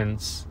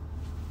guidance.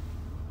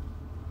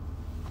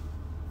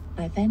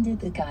 I've ended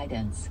the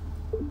guidance.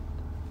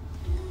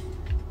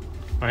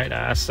 Right,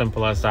 as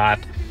simple as that.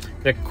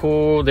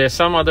 There's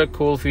some other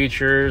cool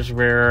features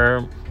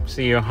where,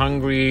 say you're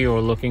hungry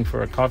or looking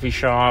for a coffee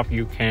shop,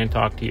 you can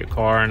talk to your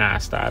car and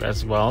ask that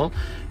as well.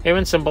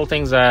 Even simple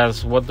things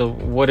as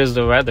what is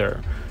the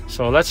weather.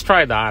 So let's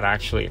try that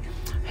actually.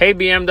 Hey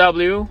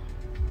BMW,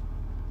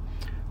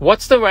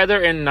 what's the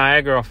weather in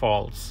Niagara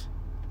Falls?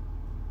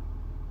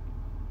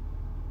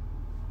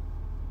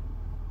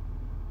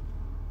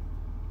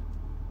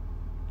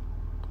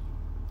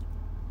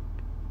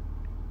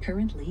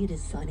 Currently, it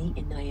is sunny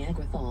in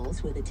Niagara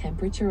Falls with a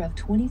temperature of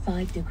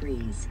 25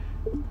 degrees.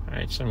 All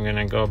right, so I'm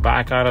gonna go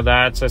back out of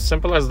that. It's as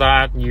simple as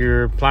that.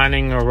 You're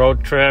planning a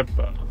road trip,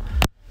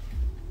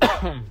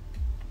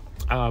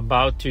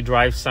 about to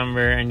drive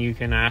somewhere, and you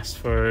can ask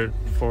for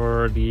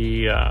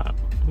the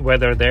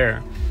weather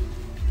there,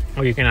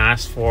 or you can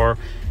ask for,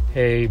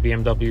 hey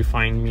BMW,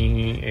 find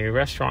me a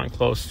restaurant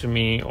close to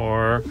me,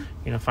 or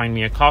find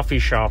me a coffee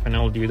shop, and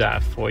it'll do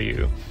that for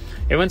you.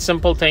 Even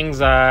simple things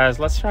as,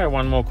 let's try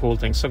one more cool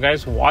thing. So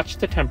guys, watch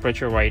the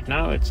temperature right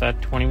now. It's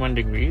at 21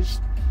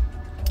 degrees.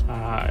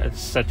 It's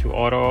set to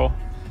auto.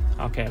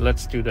 Okay,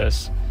 let's do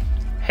this.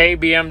 Hey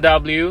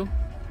BMW,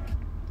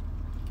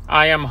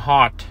 I am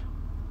hot.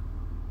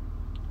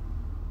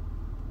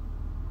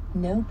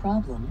 No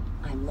problem.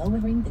 I'm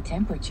lowering the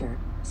temperature,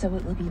 so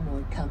it will be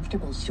more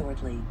comfortable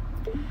shortly.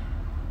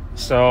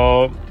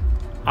 So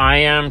I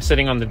am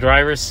sitting on the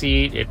driver's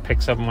seat. It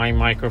picks up my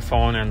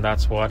microphone, and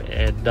that's what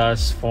it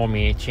does for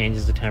me. It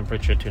changes the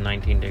temperature to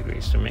 19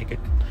 degrees to make it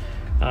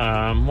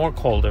more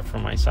colder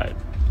from my side.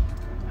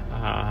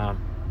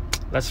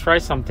 Let's try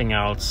something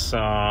else.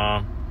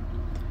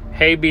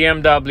 Hey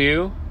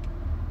BMW,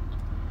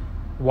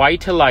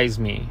 vitalize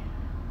me.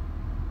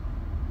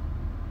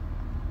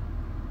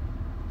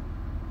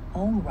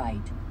 All right.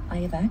 I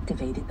have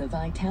activated the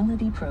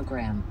Vitality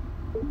program.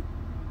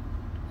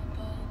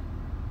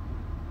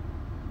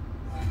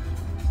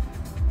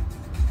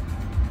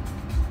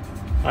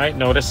 Alright,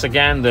 notice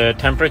again the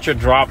temperature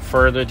dropped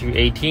further to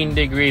 18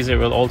 degrees. It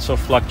will also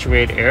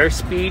fluctuate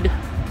airspeed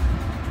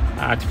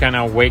to kind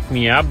of wake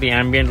me up. The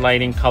ambient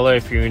lighting color,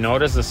 if you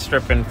notice, the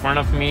strip in front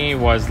of me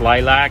was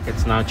lilac.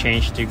 It's now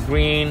changed to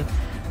green.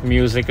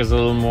 Music is a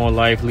little more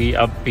lively,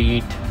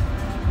 upbeat.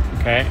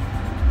 Okay.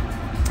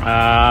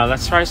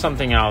 Let's try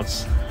something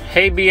else.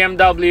 Hey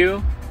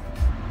BMW,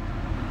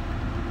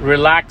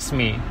 relax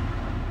me.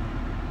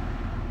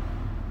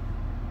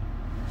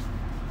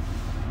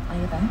 I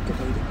have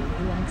activated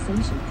the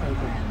relaxation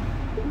program.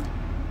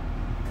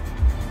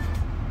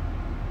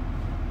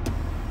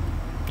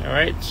 All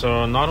right,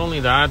 so not only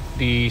that,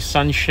 the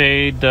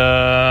sunshade,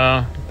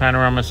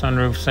 panorama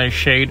sunroof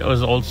shade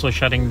is also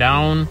shutting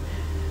down.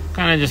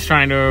 Kind of just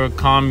trying to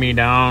calm me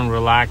down,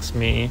 relax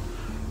me.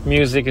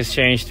 Music is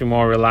changed to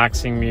more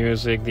relaxing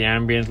music. The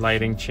ambient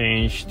lighting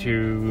changed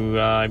to,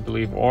 I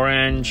believe,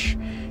 orange.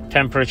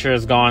 Temperature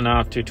has gone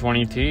up to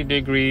 23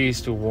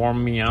 degrees to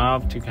warm me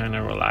up, to kind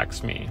of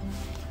relax me.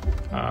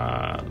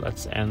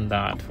 Let's end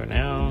that for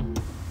now.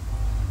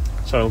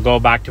 So I'll go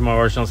back to my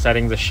original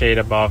settings. The shade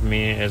above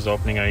me is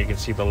opening up. You can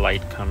see the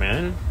light come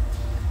in.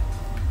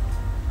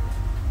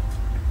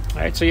 All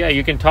right, so yeah,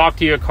 you can talk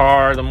to your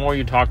car. The more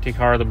you talk to your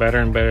car, the better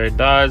and better it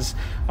does.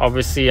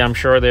 Obviously, I'm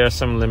sure there are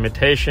some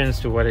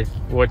limitations to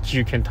what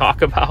you can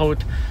talk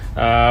about,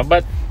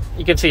 but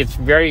you can see it's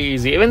very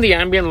easy. Even the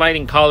ambient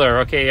lighting color.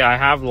 Okay, I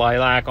have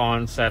lilac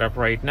on setup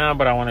right now,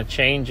 but I want to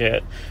change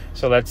it.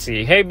 So let's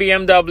see. Hey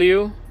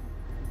BMW.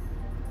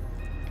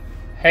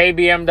 Hey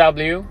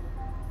BMW.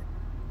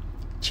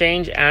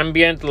 Change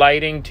ambient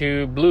lighting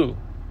to blue.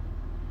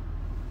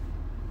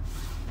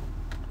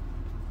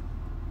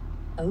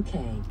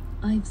 Okay,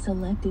 I've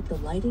selected the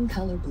lighting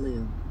color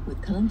blue with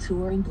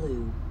contour in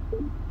blue.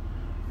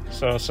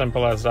 So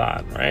simple as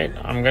that, right?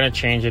 I'm gonna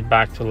change it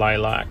back to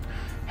lilac.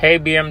 Hey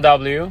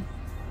BMW,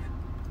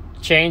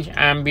 change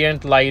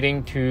ambient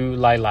lighting to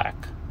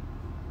lilac.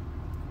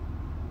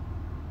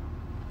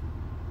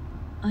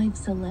 I've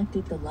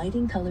selected the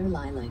lighting color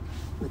lilac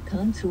with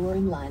contour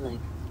in lilac.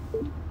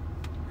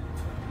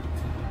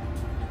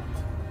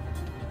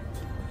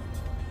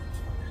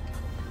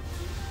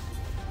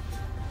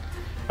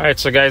 All right,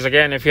 so guys,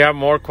 again, if you have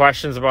more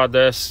questions about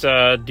this,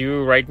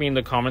 do write me in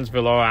the comments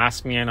below,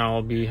 ask me, and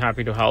I'll be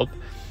happy to help.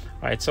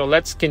 All right, so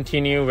let's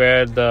continue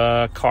with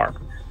the car.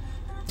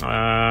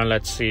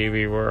 Let's see,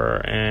 we were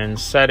in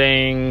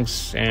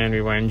settings and we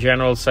were in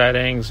general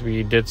settings.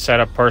 We did set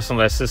up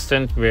personal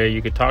assistant where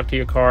you could talk to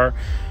your car.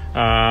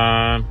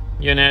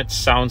 Units,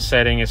 sound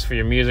setting is for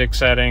your music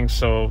settings.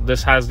 So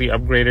this has the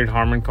upgraded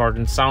Harman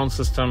Kardon sound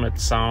system.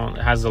 It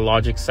has the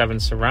Logic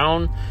 7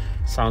 surround.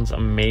 Sounds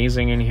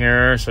amazing in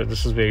here. So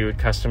this is where you would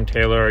custom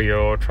tailor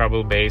your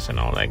treble, bass, and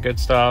all that good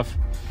stuff.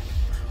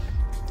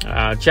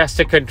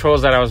 Gesture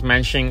controls that I was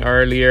mentioning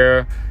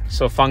earlier.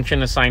 So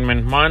function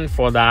assignment 1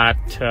 for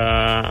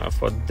that,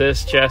 for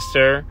this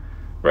gesture,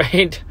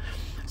 right?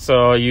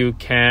 So you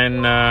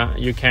can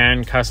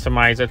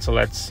customize it. So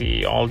let's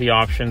see all the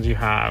options you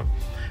have.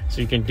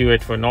 So you can do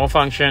it for no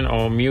function,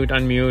 or mute,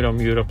 unmute, or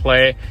mute or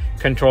play.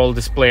 Control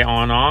display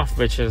on off,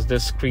 which is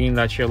this screen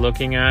that you're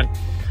looking at.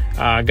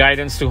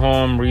 Guidance to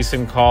home,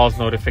 recent calls,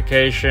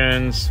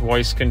 notifications,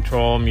 voice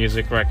control,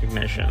 music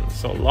recognition.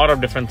 So a lot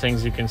of different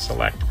things you can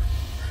select.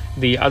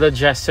 The other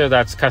gesture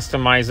that's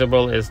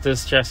customizable is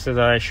this gesture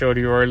that I showed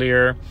you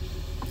earlier.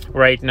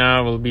 Right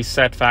now will be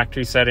set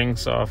factory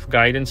settings of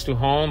guidance to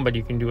home, but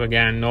you can do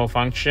again no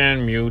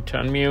function, mute,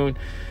 unmute,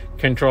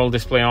 control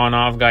display on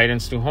off,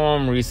 guidance to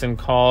home, recent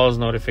calls,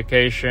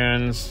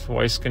 notifications,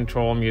 voice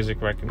control,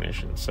 music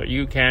recognition. So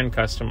you can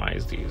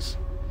customize these.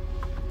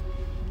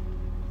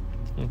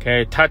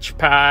 Okay,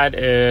 touchpad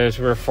is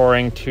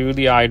referring to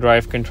the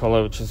iDrive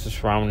controller, which is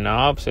this round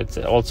knob. So it's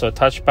also a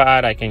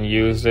touchpad. I can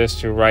use this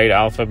to write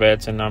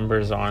alphabets and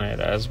numbers on it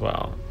as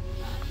well.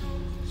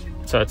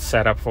 So it's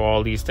set up for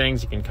all these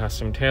things. You can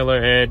custom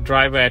tailor it.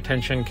 Driver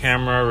attention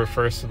camera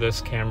refers to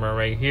this camera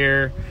right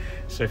here.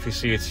 So if you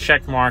see its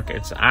check mark,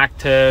 it's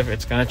active.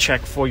 It's going to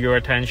check for your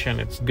attention.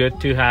 It's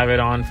good to have it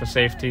on for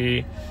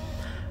safety.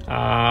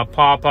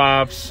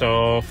 Pop-ups,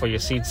 so for your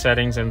seat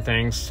settings and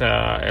things,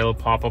 it'll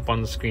pop up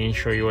on the screen,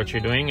 show you what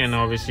you're doing, and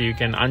obviously you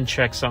can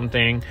uncheck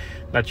something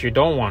that you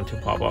don't want to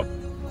pop up.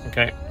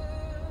 Okay.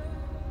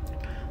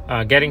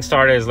 Getting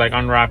started is like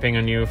unwrapping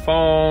a new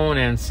phone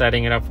and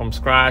setting it up from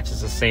scratch.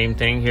 It's the same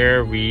thing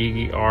here.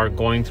 We are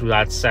going through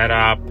that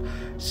setup.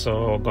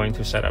 So going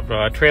through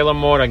setup. Trailer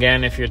mode,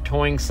 again, if you're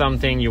towing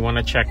something, you want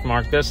to check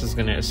mark this. Is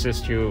going to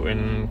assist you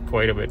in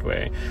quite a bit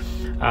way.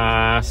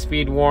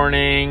 Speed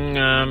warning,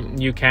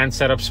 you can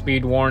set up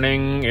speed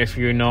warning if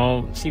you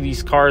know. See,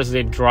 these cars,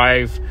 they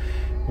drive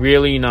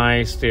really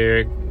nice.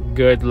 They're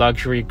good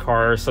luxury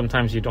cars.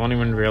 Sometimes you don't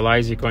even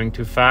realize you're going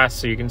too fast,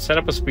 so you can set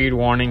up a speed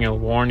warning. It'll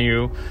warn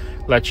you,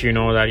 let you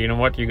know that, you know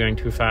what, you're going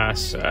too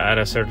fast at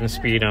a certain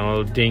speed, and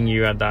it'll ding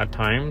you at that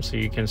time, so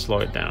you can slow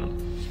it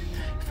down.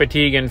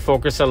 Fatigue and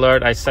focus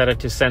alert, I set it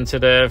to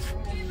sensitive.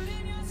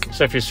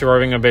 So if you're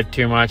swerving a bit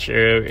too much,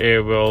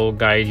 it will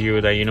guide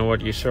you that, you know what,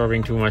 you're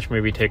swerving too much,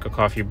 maybe take a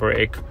coffee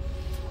break.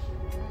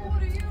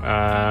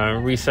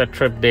 Reset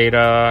trip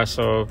data,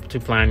 so to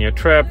plan your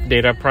trip.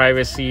 Data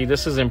privacy,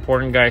 this is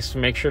important, guys, to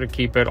make sure to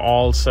keep it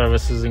all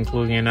services,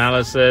 including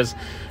analysis.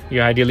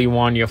 You ideally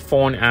want your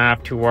phone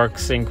app to work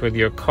sync with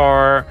your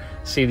car.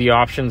 See the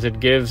options it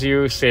gives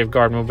you: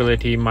 safeguard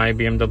mobility, my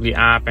BMW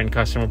app, and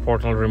customer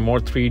portal,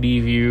 remote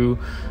 3D view,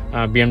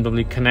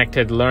 BMW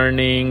connected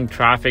learning,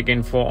 traffic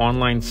info,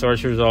 online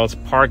search results,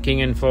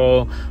 parking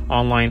info,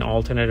 online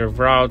alternative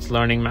routes,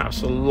 learning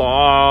maps. A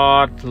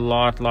lots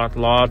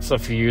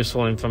of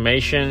useful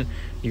information.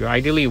 You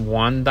ideally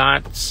want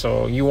that,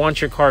 so you want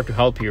your car to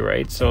help you,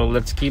 right? So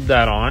let's keep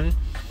that on.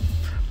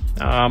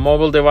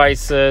 Mobile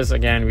devices,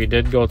 again, we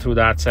did go through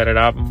that, set it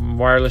up.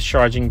 Wireless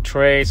charging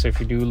tray, so if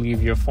you do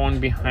leave your phone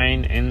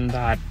behind in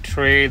that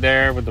tray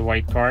there with the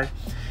white card,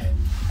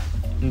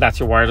 that's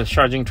your wireless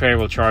charging tray.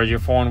 Will charge your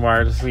phone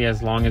wirelessly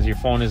as long as your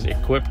phone is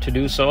equipped to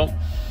do so.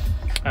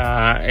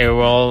 It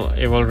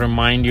will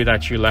remind you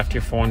that you left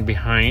your phone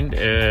behind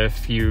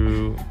if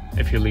you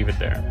leave it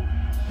there.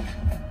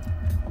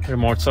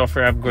 Remote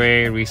software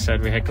upgrade, reset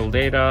vehicle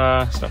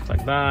data, stuff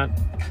like that.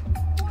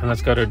 And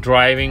let's go to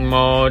driving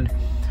mode.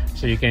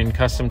 So you can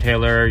custom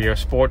tailor your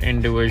sport,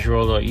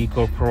 individual, or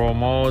eco pro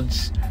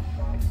modes.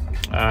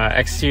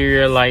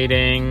 Exterior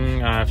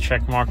lighting, I've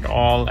check marked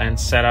all and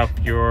set up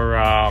your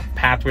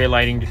pathway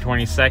lighting to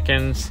 20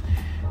 seconds.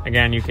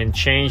 Again, you can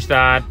change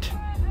that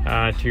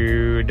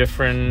to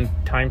different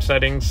time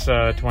settings,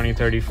 20,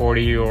 30,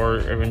 40, or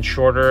even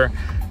shorter.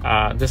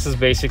 This is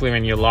basically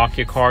when you lock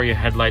your car, your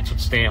headlights would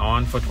stay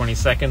on for 20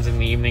 seconds in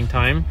the evening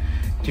time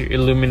to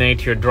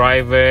illuminate your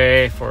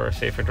driveway for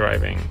safer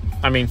driving.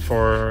 I mean,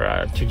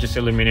 to just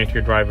illuminate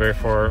your driveway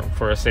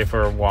for a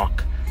safer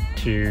walk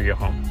to your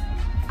home.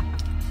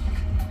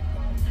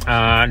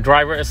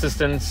 Driver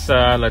assistance,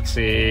 let's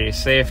see,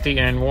 safety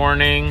and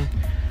warning.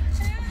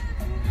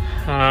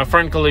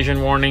 Front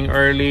collision warning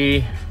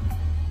early.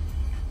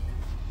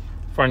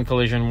 Front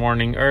collision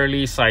warning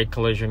early. Side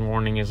collision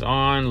warning is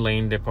on.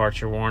 Lane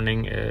departure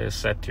warning is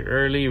set to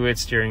early. With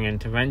steering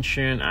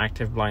intervention,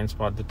 active blind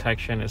spot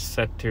detection is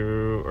set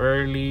to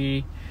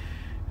early.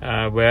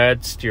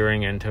 with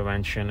steering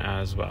intervention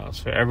as well.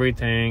 So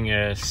everything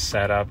is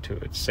set up to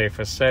its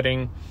safest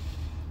setting.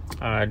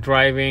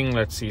 Driving,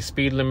 let's see,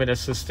 speed limit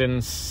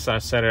assistance,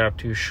 set it up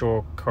to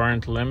show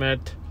current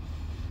limit.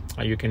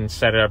 You can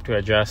set it up to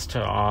adjust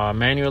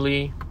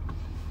manually.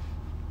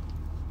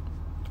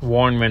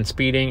 Warn when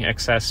speeding,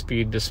 excess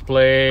speed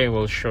display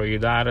will show you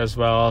that as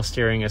well.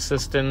 Steering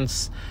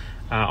assistance,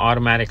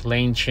 automatic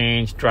lane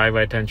change, driver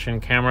attention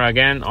camera.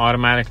 Again,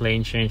 automatic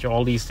lane change,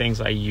 all these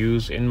things I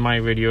use in my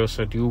video,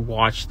 so do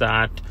watch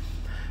that,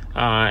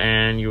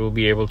 and you will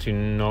be able to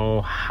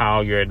know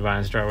how your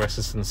advanced driver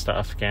assistance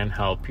stuff can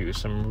help you.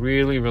 Some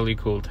really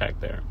cool tech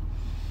there.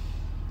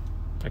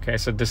 Okay,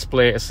 so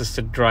display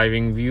assisted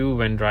driving view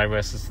when driver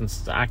assistance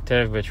is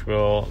active,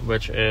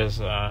 which is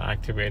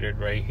activated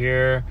right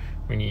here.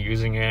 When you're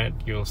using it,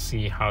 you'll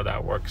see how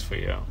that works for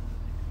you.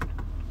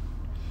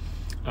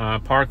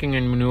 Parking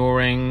and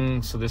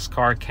maneuvering. So this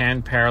car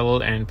can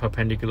parallel and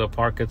perpendicular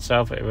park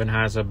itself. It even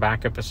has a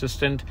backup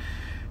assistant.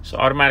 So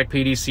automatic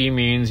PDC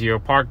means your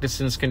park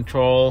distance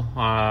control,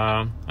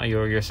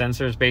 your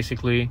sensors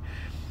basically.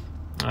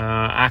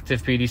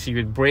 Active PDC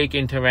with brake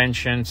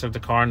intervention. So if the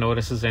car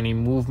notices any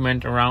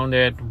movement around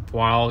it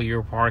while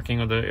you're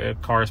parking or the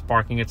car is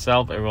parking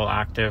itself, it will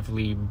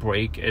actively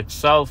brake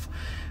itself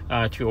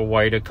to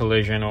avoid a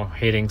collision or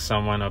hitting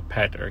someone, a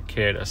pet or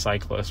kid, a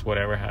cyclist,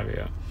 whatever have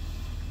you.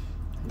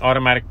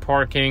 Automatic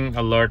parking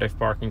alert if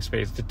parking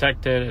space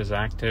detected is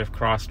active.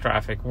 Cross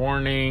traffic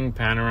warning,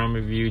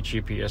 panoramic view,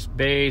 GPS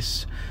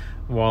base,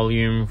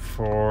 volume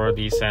for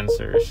the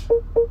sensors.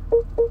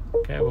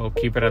 Okay, we'll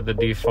keep it at the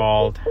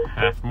default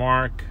half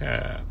mark.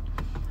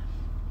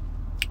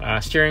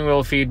 Steering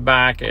wheel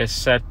feedback is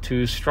set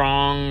to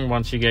strong.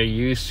 Once you get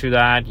used to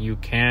that, you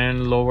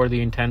can lower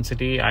the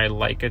intensity. I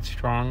like it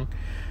strong.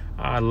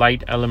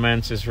 Light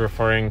elements is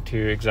referring to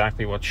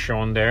exactly what's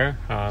shown there.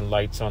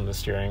 Lights on the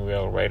steering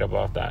wheel right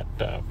above that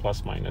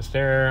plus minus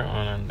there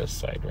on this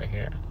side right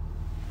here.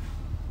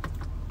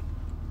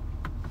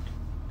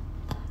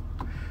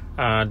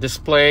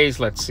 Displays,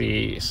 let's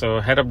see. So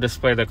head-up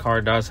display, the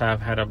car does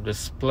have head-up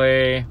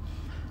display.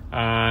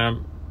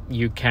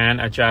 You can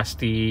adjust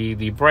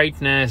the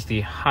brightness,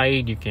 the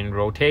height. You can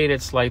rotate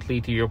it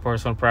slightly to your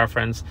personal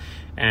preference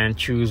and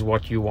choose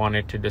what you want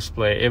it to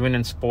display. Even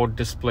in sport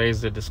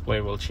displays, the display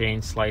will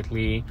change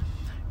slightly.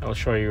 It'll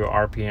show you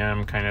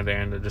RPM kind of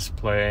there in the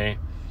display,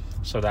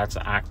 so that's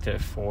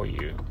active for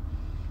you.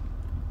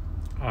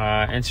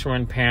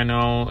 Instrument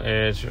panel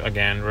is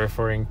again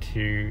referring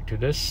to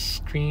this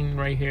screen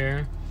right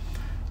here.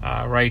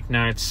 Right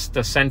now it's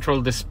the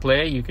central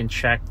display. You can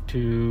check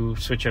to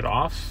switch it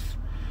off.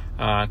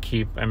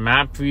 Keep a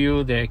map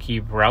view there,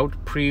 keep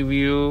route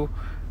preview,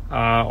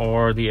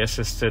 or the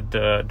assisted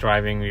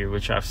driving view,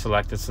 which I've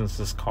selected since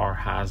this car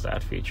has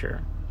that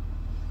feature.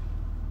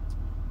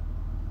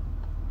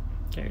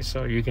 Okay,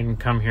 so you can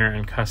come here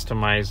and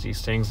customize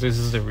these things. This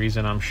is the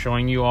reason I'm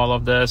showing you all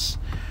of this,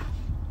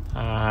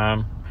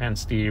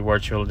 hence the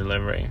virtual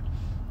delivery.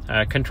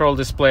 Control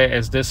display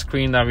is this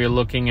screen that we're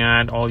looking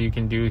at. All you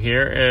can do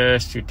here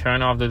is to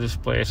turn off the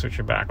display, switch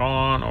it back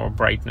on, or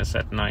brightness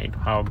at night,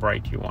 how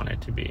bright you want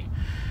it to be.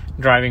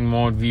 Driving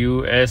mode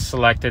view is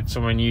selected,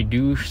 so when you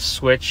do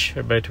switch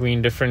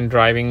between different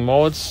driving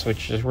modes,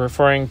 which is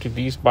referring to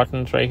these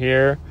buttons right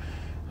here,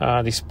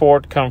 the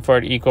Sport,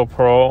 Comfort, Eco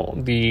Pro,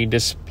 the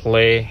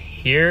display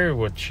here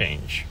would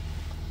change.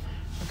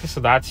 Okay, so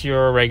that's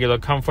your regular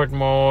comfort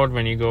mode.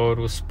 When you go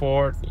to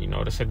Sport, you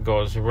notice it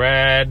goes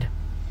red.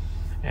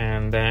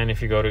 And then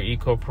if you go to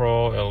Eco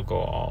Pro, it'll go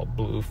all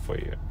blue for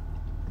you.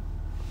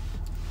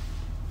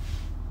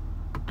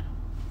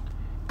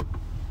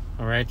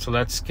 All right, so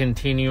let's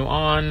continue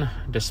on.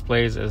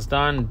 Displays is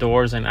done.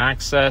 Doors and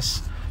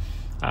access.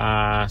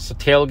 So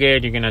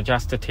tailgate, you can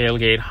adjust the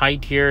tailgate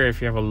height here.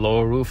 If you have a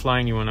low roof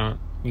line, you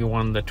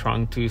want the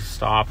trunk to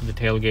stop, the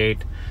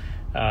tailgate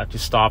to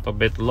stop a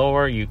bit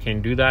lower, you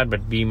can do that,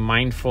 but be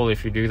mindful.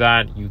 If you do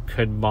that, you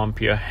could bump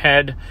your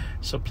head,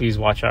 so please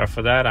watch out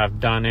for that. I've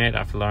done it,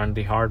 I've learned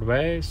the hard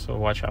way, so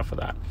watch out for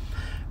that.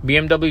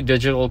 BMW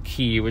digital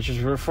key, which is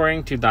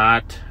referring to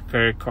that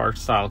credit card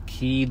style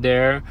key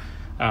there.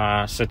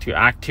 So to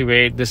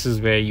activate, this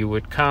is where you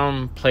would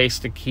come, place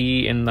the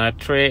key in that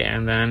tray,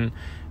 and then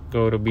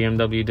go to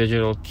BMW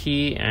digital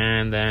key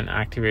and then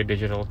activate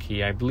digital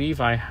key. I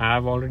believe I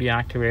have already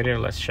activated.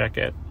 Let's check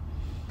it.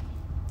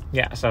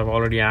 Yeah, so I've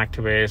already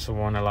activated, so it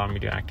won't allow me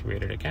to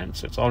activate it again.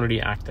 So it's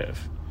already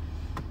active.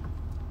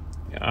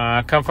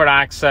 Comfort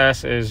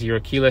access is your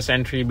keyless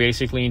entry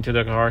basically into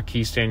the car.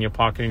 Key stay in your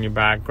pocket, in your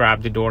bag.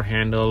 Grab the door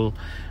handle,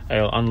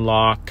 it'll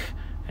unlock,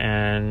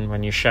 and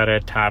when you shut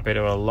it, tap it,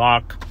 it will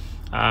lock.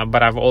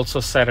 But I've also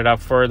set it up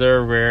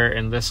further where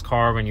in this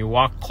car, when you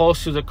walk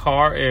close to the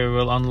car, it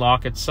will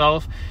unlock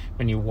itself.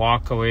 When you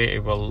walk away,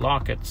 it will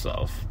lock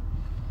itself.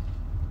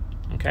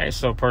 Okay,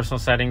 so personal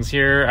settings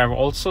here. I've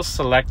also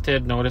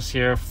selected, notice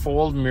here,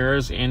 fold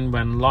mirrors in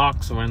when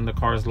locked. So when the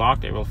car is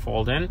locked, it will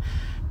fold in.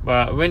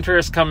 But winter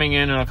is coming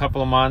in a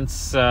couple of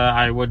months.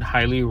 I would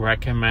highly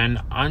recommend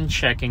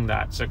unchecking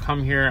that. So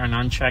come here and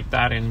uncheck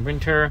that in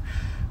winter.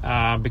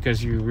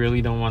 because you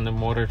really don't want the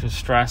motor to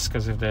stress,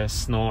 because if there's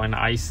snow and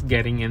ice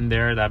getting in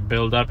there that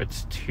build up,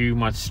 it's too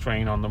much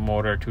strain on the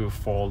motor to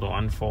fold or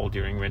unfold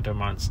during winter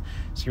months.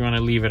 So you want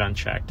to leave it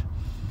unchecked.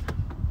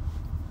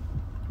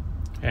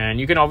 And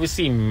you can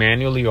obviously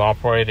manually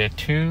operate it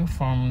too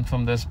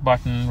from this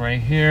button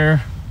right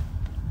here.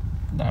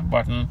 That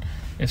button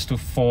is to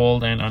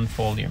fold and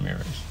unfold your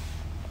mirrors.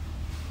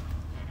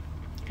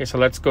 Okay, so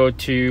let's go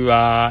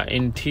to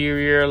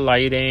interior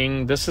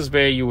lighting. This is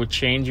where you would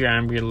change your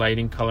ambient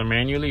lighting color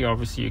manually.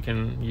 Obviously,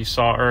 you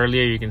saw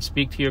earlier, you can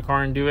speak to your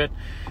car and do it,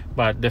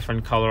 but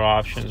different color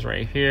options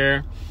right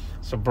here.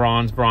 So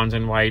bronze, bronze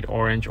and white,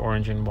 orange,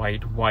 orange and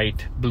white,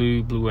 white,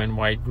 blue, blue and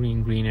white,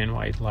 green, green and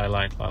white,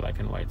 lilac, lilac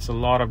and white. So a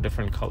lot of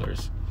different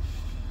colors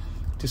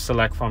to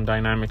select from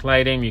dynamic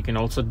lighting. You can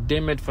also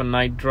dim it for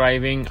night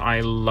driving. I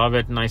love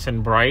it nice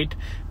and bright.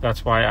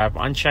 That's why I've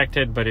unchecked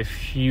it. But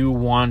if you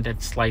want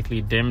it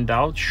slightly dimmed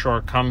out, sure,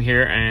 come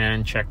here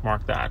and check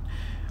mark that.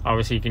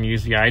 Obviously, you can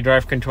use the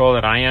iDrive control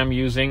that I am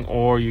using,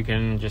 or you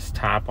can just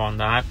tap on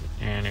that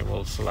and it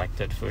will select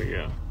it for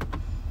you.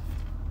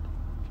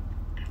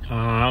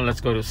 Let's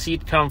go to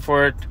seat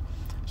comfort.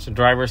 So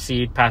driver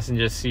seat,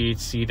 passenger seat,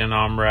 seat and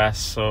armrest.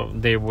 So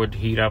they would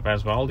heat up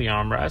as well, the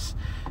armrests.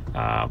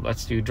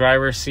 Let's do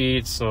driver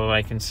seat, so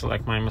I can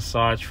select my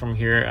massage from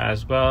here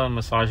as well.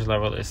 Massage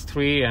level is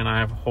 3 and I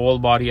have whole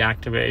body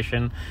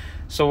activation.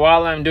 So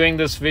while I'm doing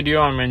this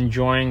video, I'm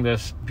enjoying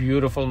this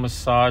beautiful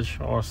massage,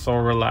 or so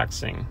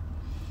relaxing.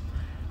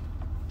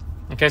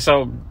 Okay,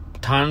 so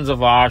tons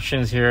of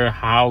options here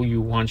how you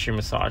want your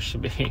massage to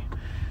be.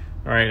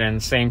 Right,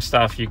 and same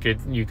stuff you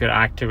could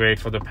activate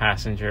for the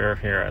passenger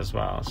here as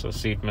well. So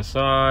seat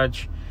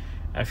massage.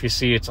 If you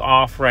see it's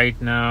off right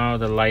now,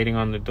 the lighting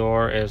on the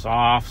door is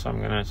off, so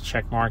I'm gonna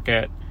check mark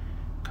it,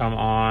 come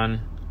on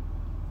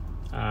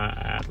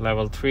at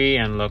level 3,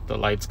 and look, the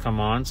lights come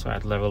on. So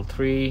at level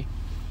 3,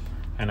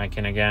 and I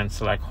can again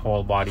select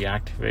whole body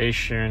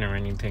activation or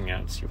anything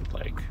else you would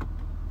like.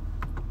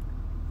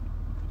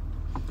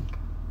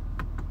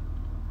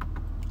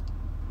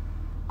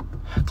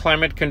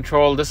 Climate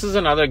control. This is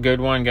another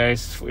good one,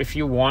 guys. If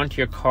you want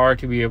your car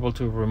to be able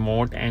to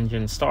remote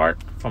engine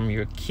start from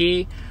your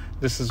key,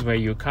 this is where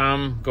you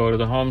go to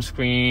the home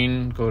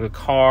screen, go to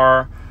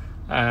car,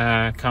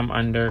 come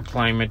under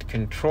climate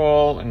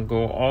control and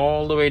go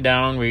all the way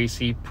down where you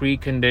see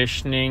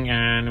preconditioning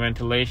and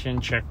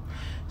ventilation.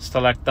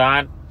 Select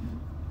that,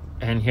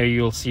 and here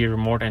you'll see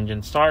remote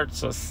engine start.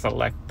 So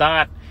select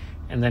that,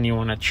 and then you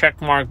want to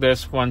check mark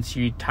this. Once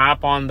you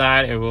tap on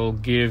that, it will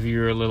give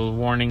you a little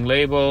warning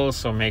label,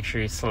 so make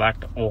sure you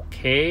select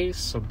OK.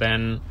 So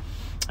then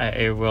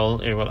it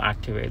will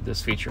activate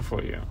this feature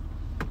for you.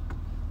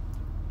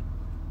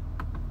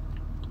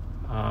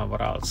 What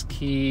else?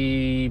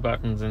 Key,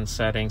 buttons and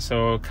settings.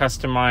 So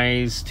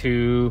customize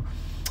to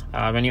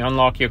when you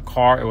unlock your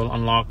car, it will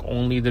unlock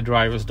only the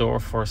driver's door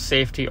for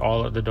safety.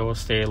 All of the doors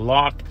stay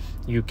locked.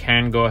 You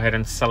can go ahead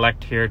and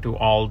select here to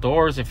all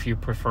doors if you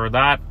prefer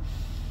that.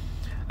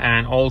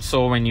 And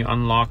also when you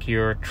unlock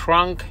your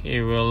trunk,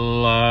 it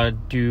will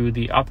do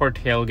the upper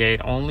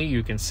tailgate only.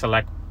 You can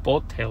select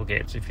both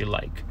tailgates if you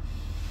like.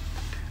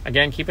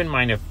 Again, keep in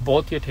mind, if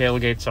both your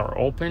tailgates are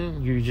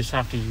open, you just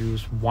have to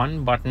use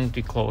one button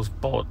to close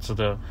both. So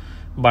the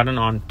button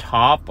on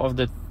top of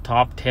the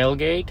top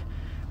tailgate,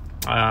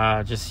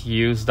 just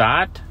use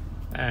that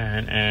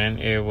and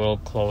it will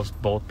close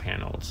both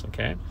panels.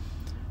 Okay.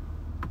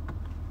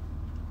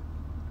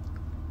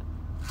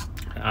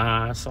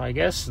 So I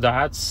guess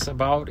that's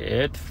about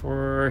it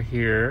for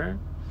here.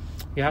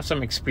 You have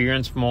some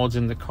experience modes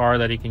in the car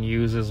that you can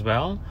use as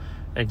well.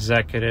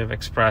 Executive,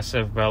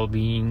 expressive,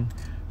 well-being,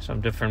 some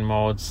different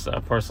modes,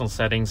 personal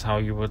settings, how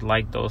you would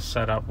like those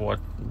set up, what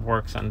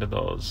works under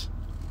those.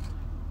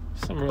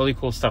 Some really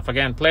cool stuff.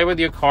 Again, play with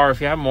your car. If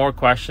you have more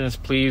questions,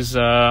 please,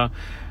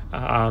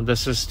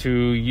 this is to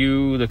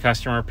you, the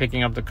customer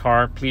picking up the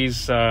car.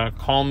 Please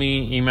call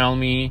me, email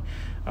me,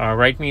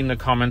 write me in the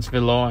comments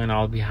below, and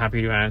I'll be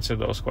happy to answer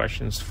those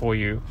questions for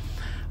you.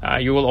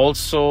 You will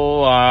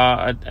also,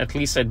 at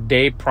least a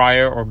day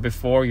prior or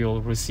before,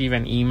 you'll receive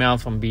an email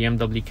from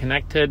BMW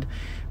Connected.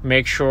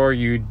 Make sure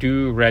you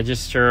do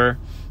register,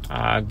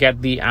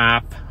 get the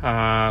app,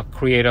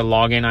 create a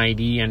login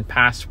ID and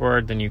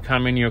password. Then you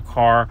come in your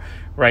car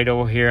right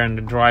over here in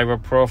the driver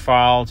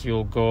profiles.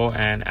 You'll go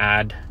and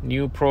add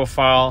new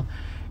profile,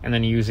 and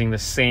then using the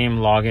same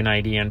login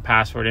ID and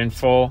password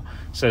info.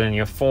 So then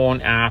your phone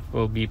app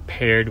will be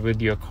paired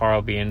with your car,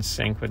 will be in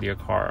sync with your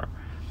car.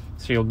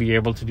 So you'll be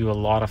able to do a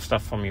lot of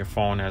stuff from your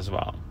phone as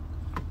well.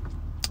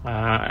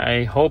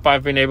 I hope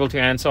I've been able to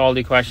answer all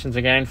the questions.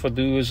 Again, for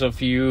those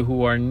of you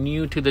who are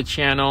new to the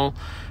channel,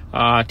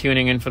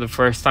 tuning in for the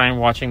first time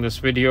watching this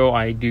video,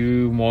 I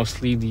do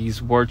mostly these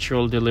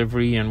virtual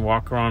delivery and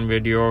walk around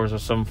videos or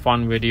some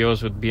fun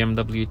videos with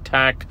BMW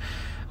tech.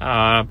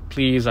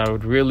 Please, I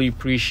would really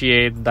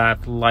appreciate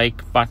that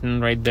like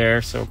button right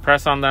there. So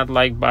press on that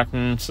like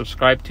button,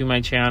 subscribe to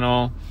my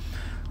channel,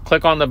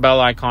 click on the bell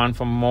icon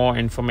for more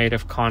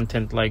informative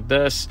content like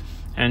this.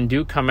 and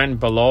do comment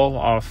below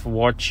of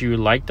what you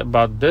liked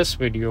about this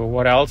video,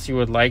 what else you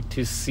would like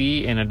to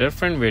see in a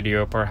different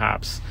video,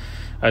 perhaps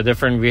a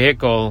different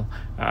vehicle,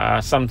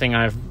 something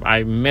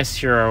I missed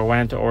here or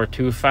went or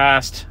too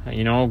fast,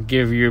 you know,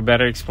 give you a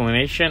better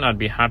explanation. I'd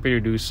be happy to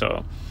do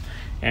so.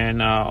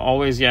 And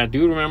always, yeah,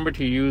 do remember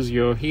to use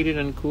your heated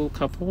and cool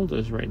cup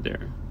holders right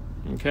there.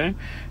 Okay,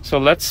 so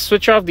let's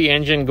switch off the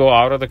engine, go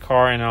out of the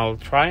car, and I'll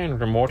try and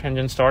remote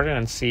engine start it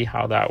and see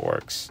how that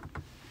works.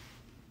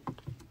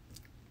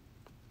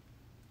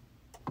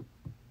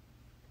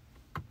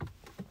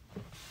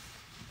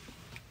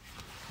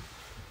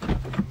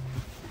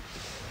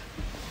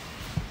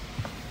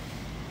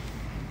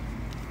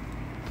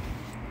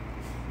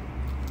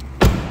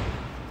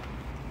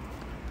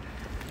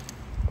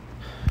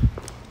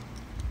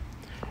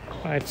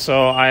 Right,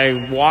 so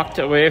I walked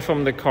away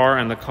from the car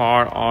and the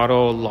car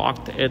auto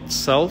locked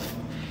itself.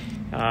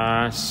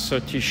 So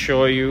to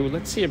show you,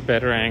 let's see a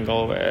better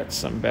angle with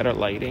some better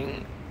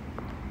lighting.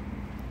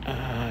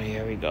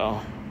 Here we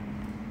go.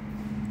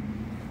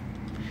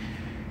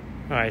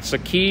 All right, so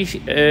key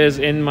is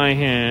in my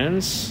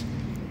hands.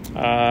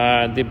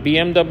 The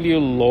BMW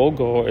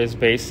logo is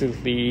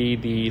basically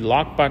the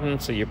lock button.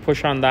 So you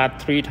push on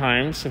that 3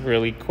 times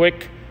really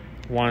quick.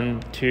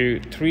 1,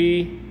 2,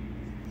 3.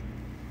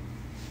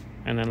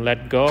 And then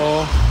let go,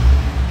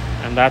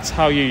 and that's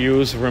how you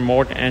use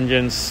remote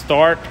engine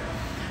start.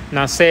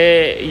 Now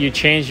say you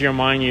change your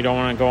mind, you don't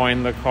want to go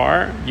in the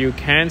car, you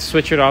can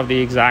switch it off the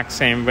exact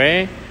same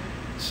way.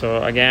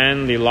 So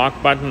again, the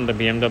lock button, the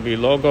BMW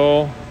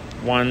logo,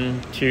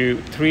 1,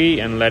 2, 3,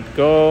 and let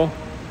go,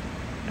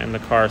 and the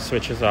car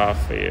switches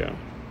off for you.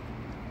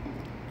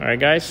 All right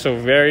guys, so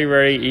very,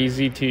 very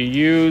easy to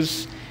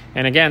use.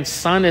 And again,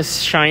 sun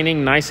is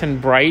shining nice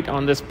and bright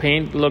on this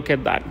paint. Look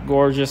at that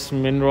gorgeous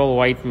mineral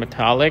white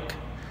metallic.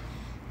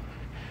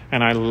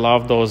 And I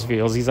love those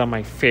wheels. These are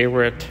my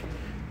favorite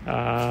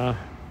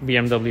BMW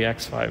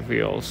X5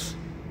 wheels.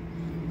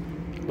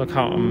 Look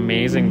how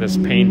amazing this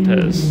paint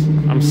is.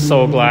 I'm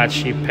so glad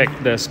she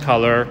picked this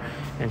color,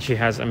 and she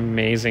has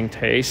amazing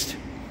taste.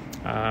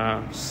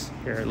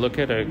 Here, look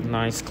at a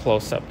nice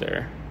close-up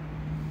there.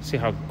 See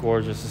how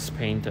gorgeous this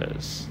paint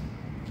is.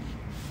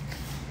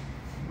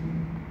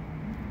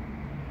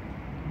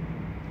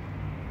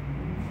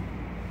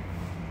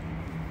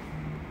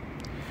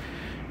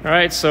 All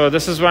right, so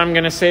this is where I'm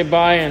gonna say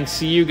bye and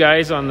see you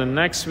guys on the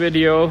next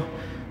video.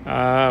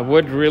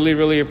 Would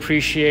really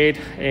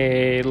appreciate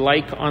a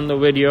like on the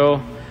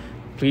video.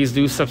 Please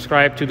do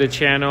subscribe to the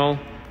channel.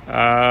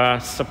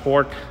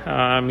 Support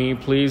me,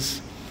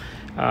 please.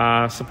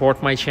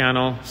 Support my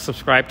channel,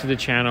 subscribe to the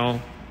channel.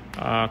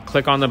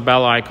 Click on the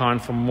bell icon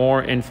for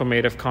more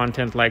informative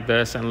content like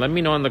this, and let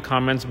me know in the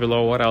comments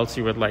below what else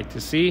you would like to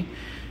see.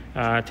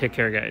 Take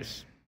care,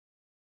 guys.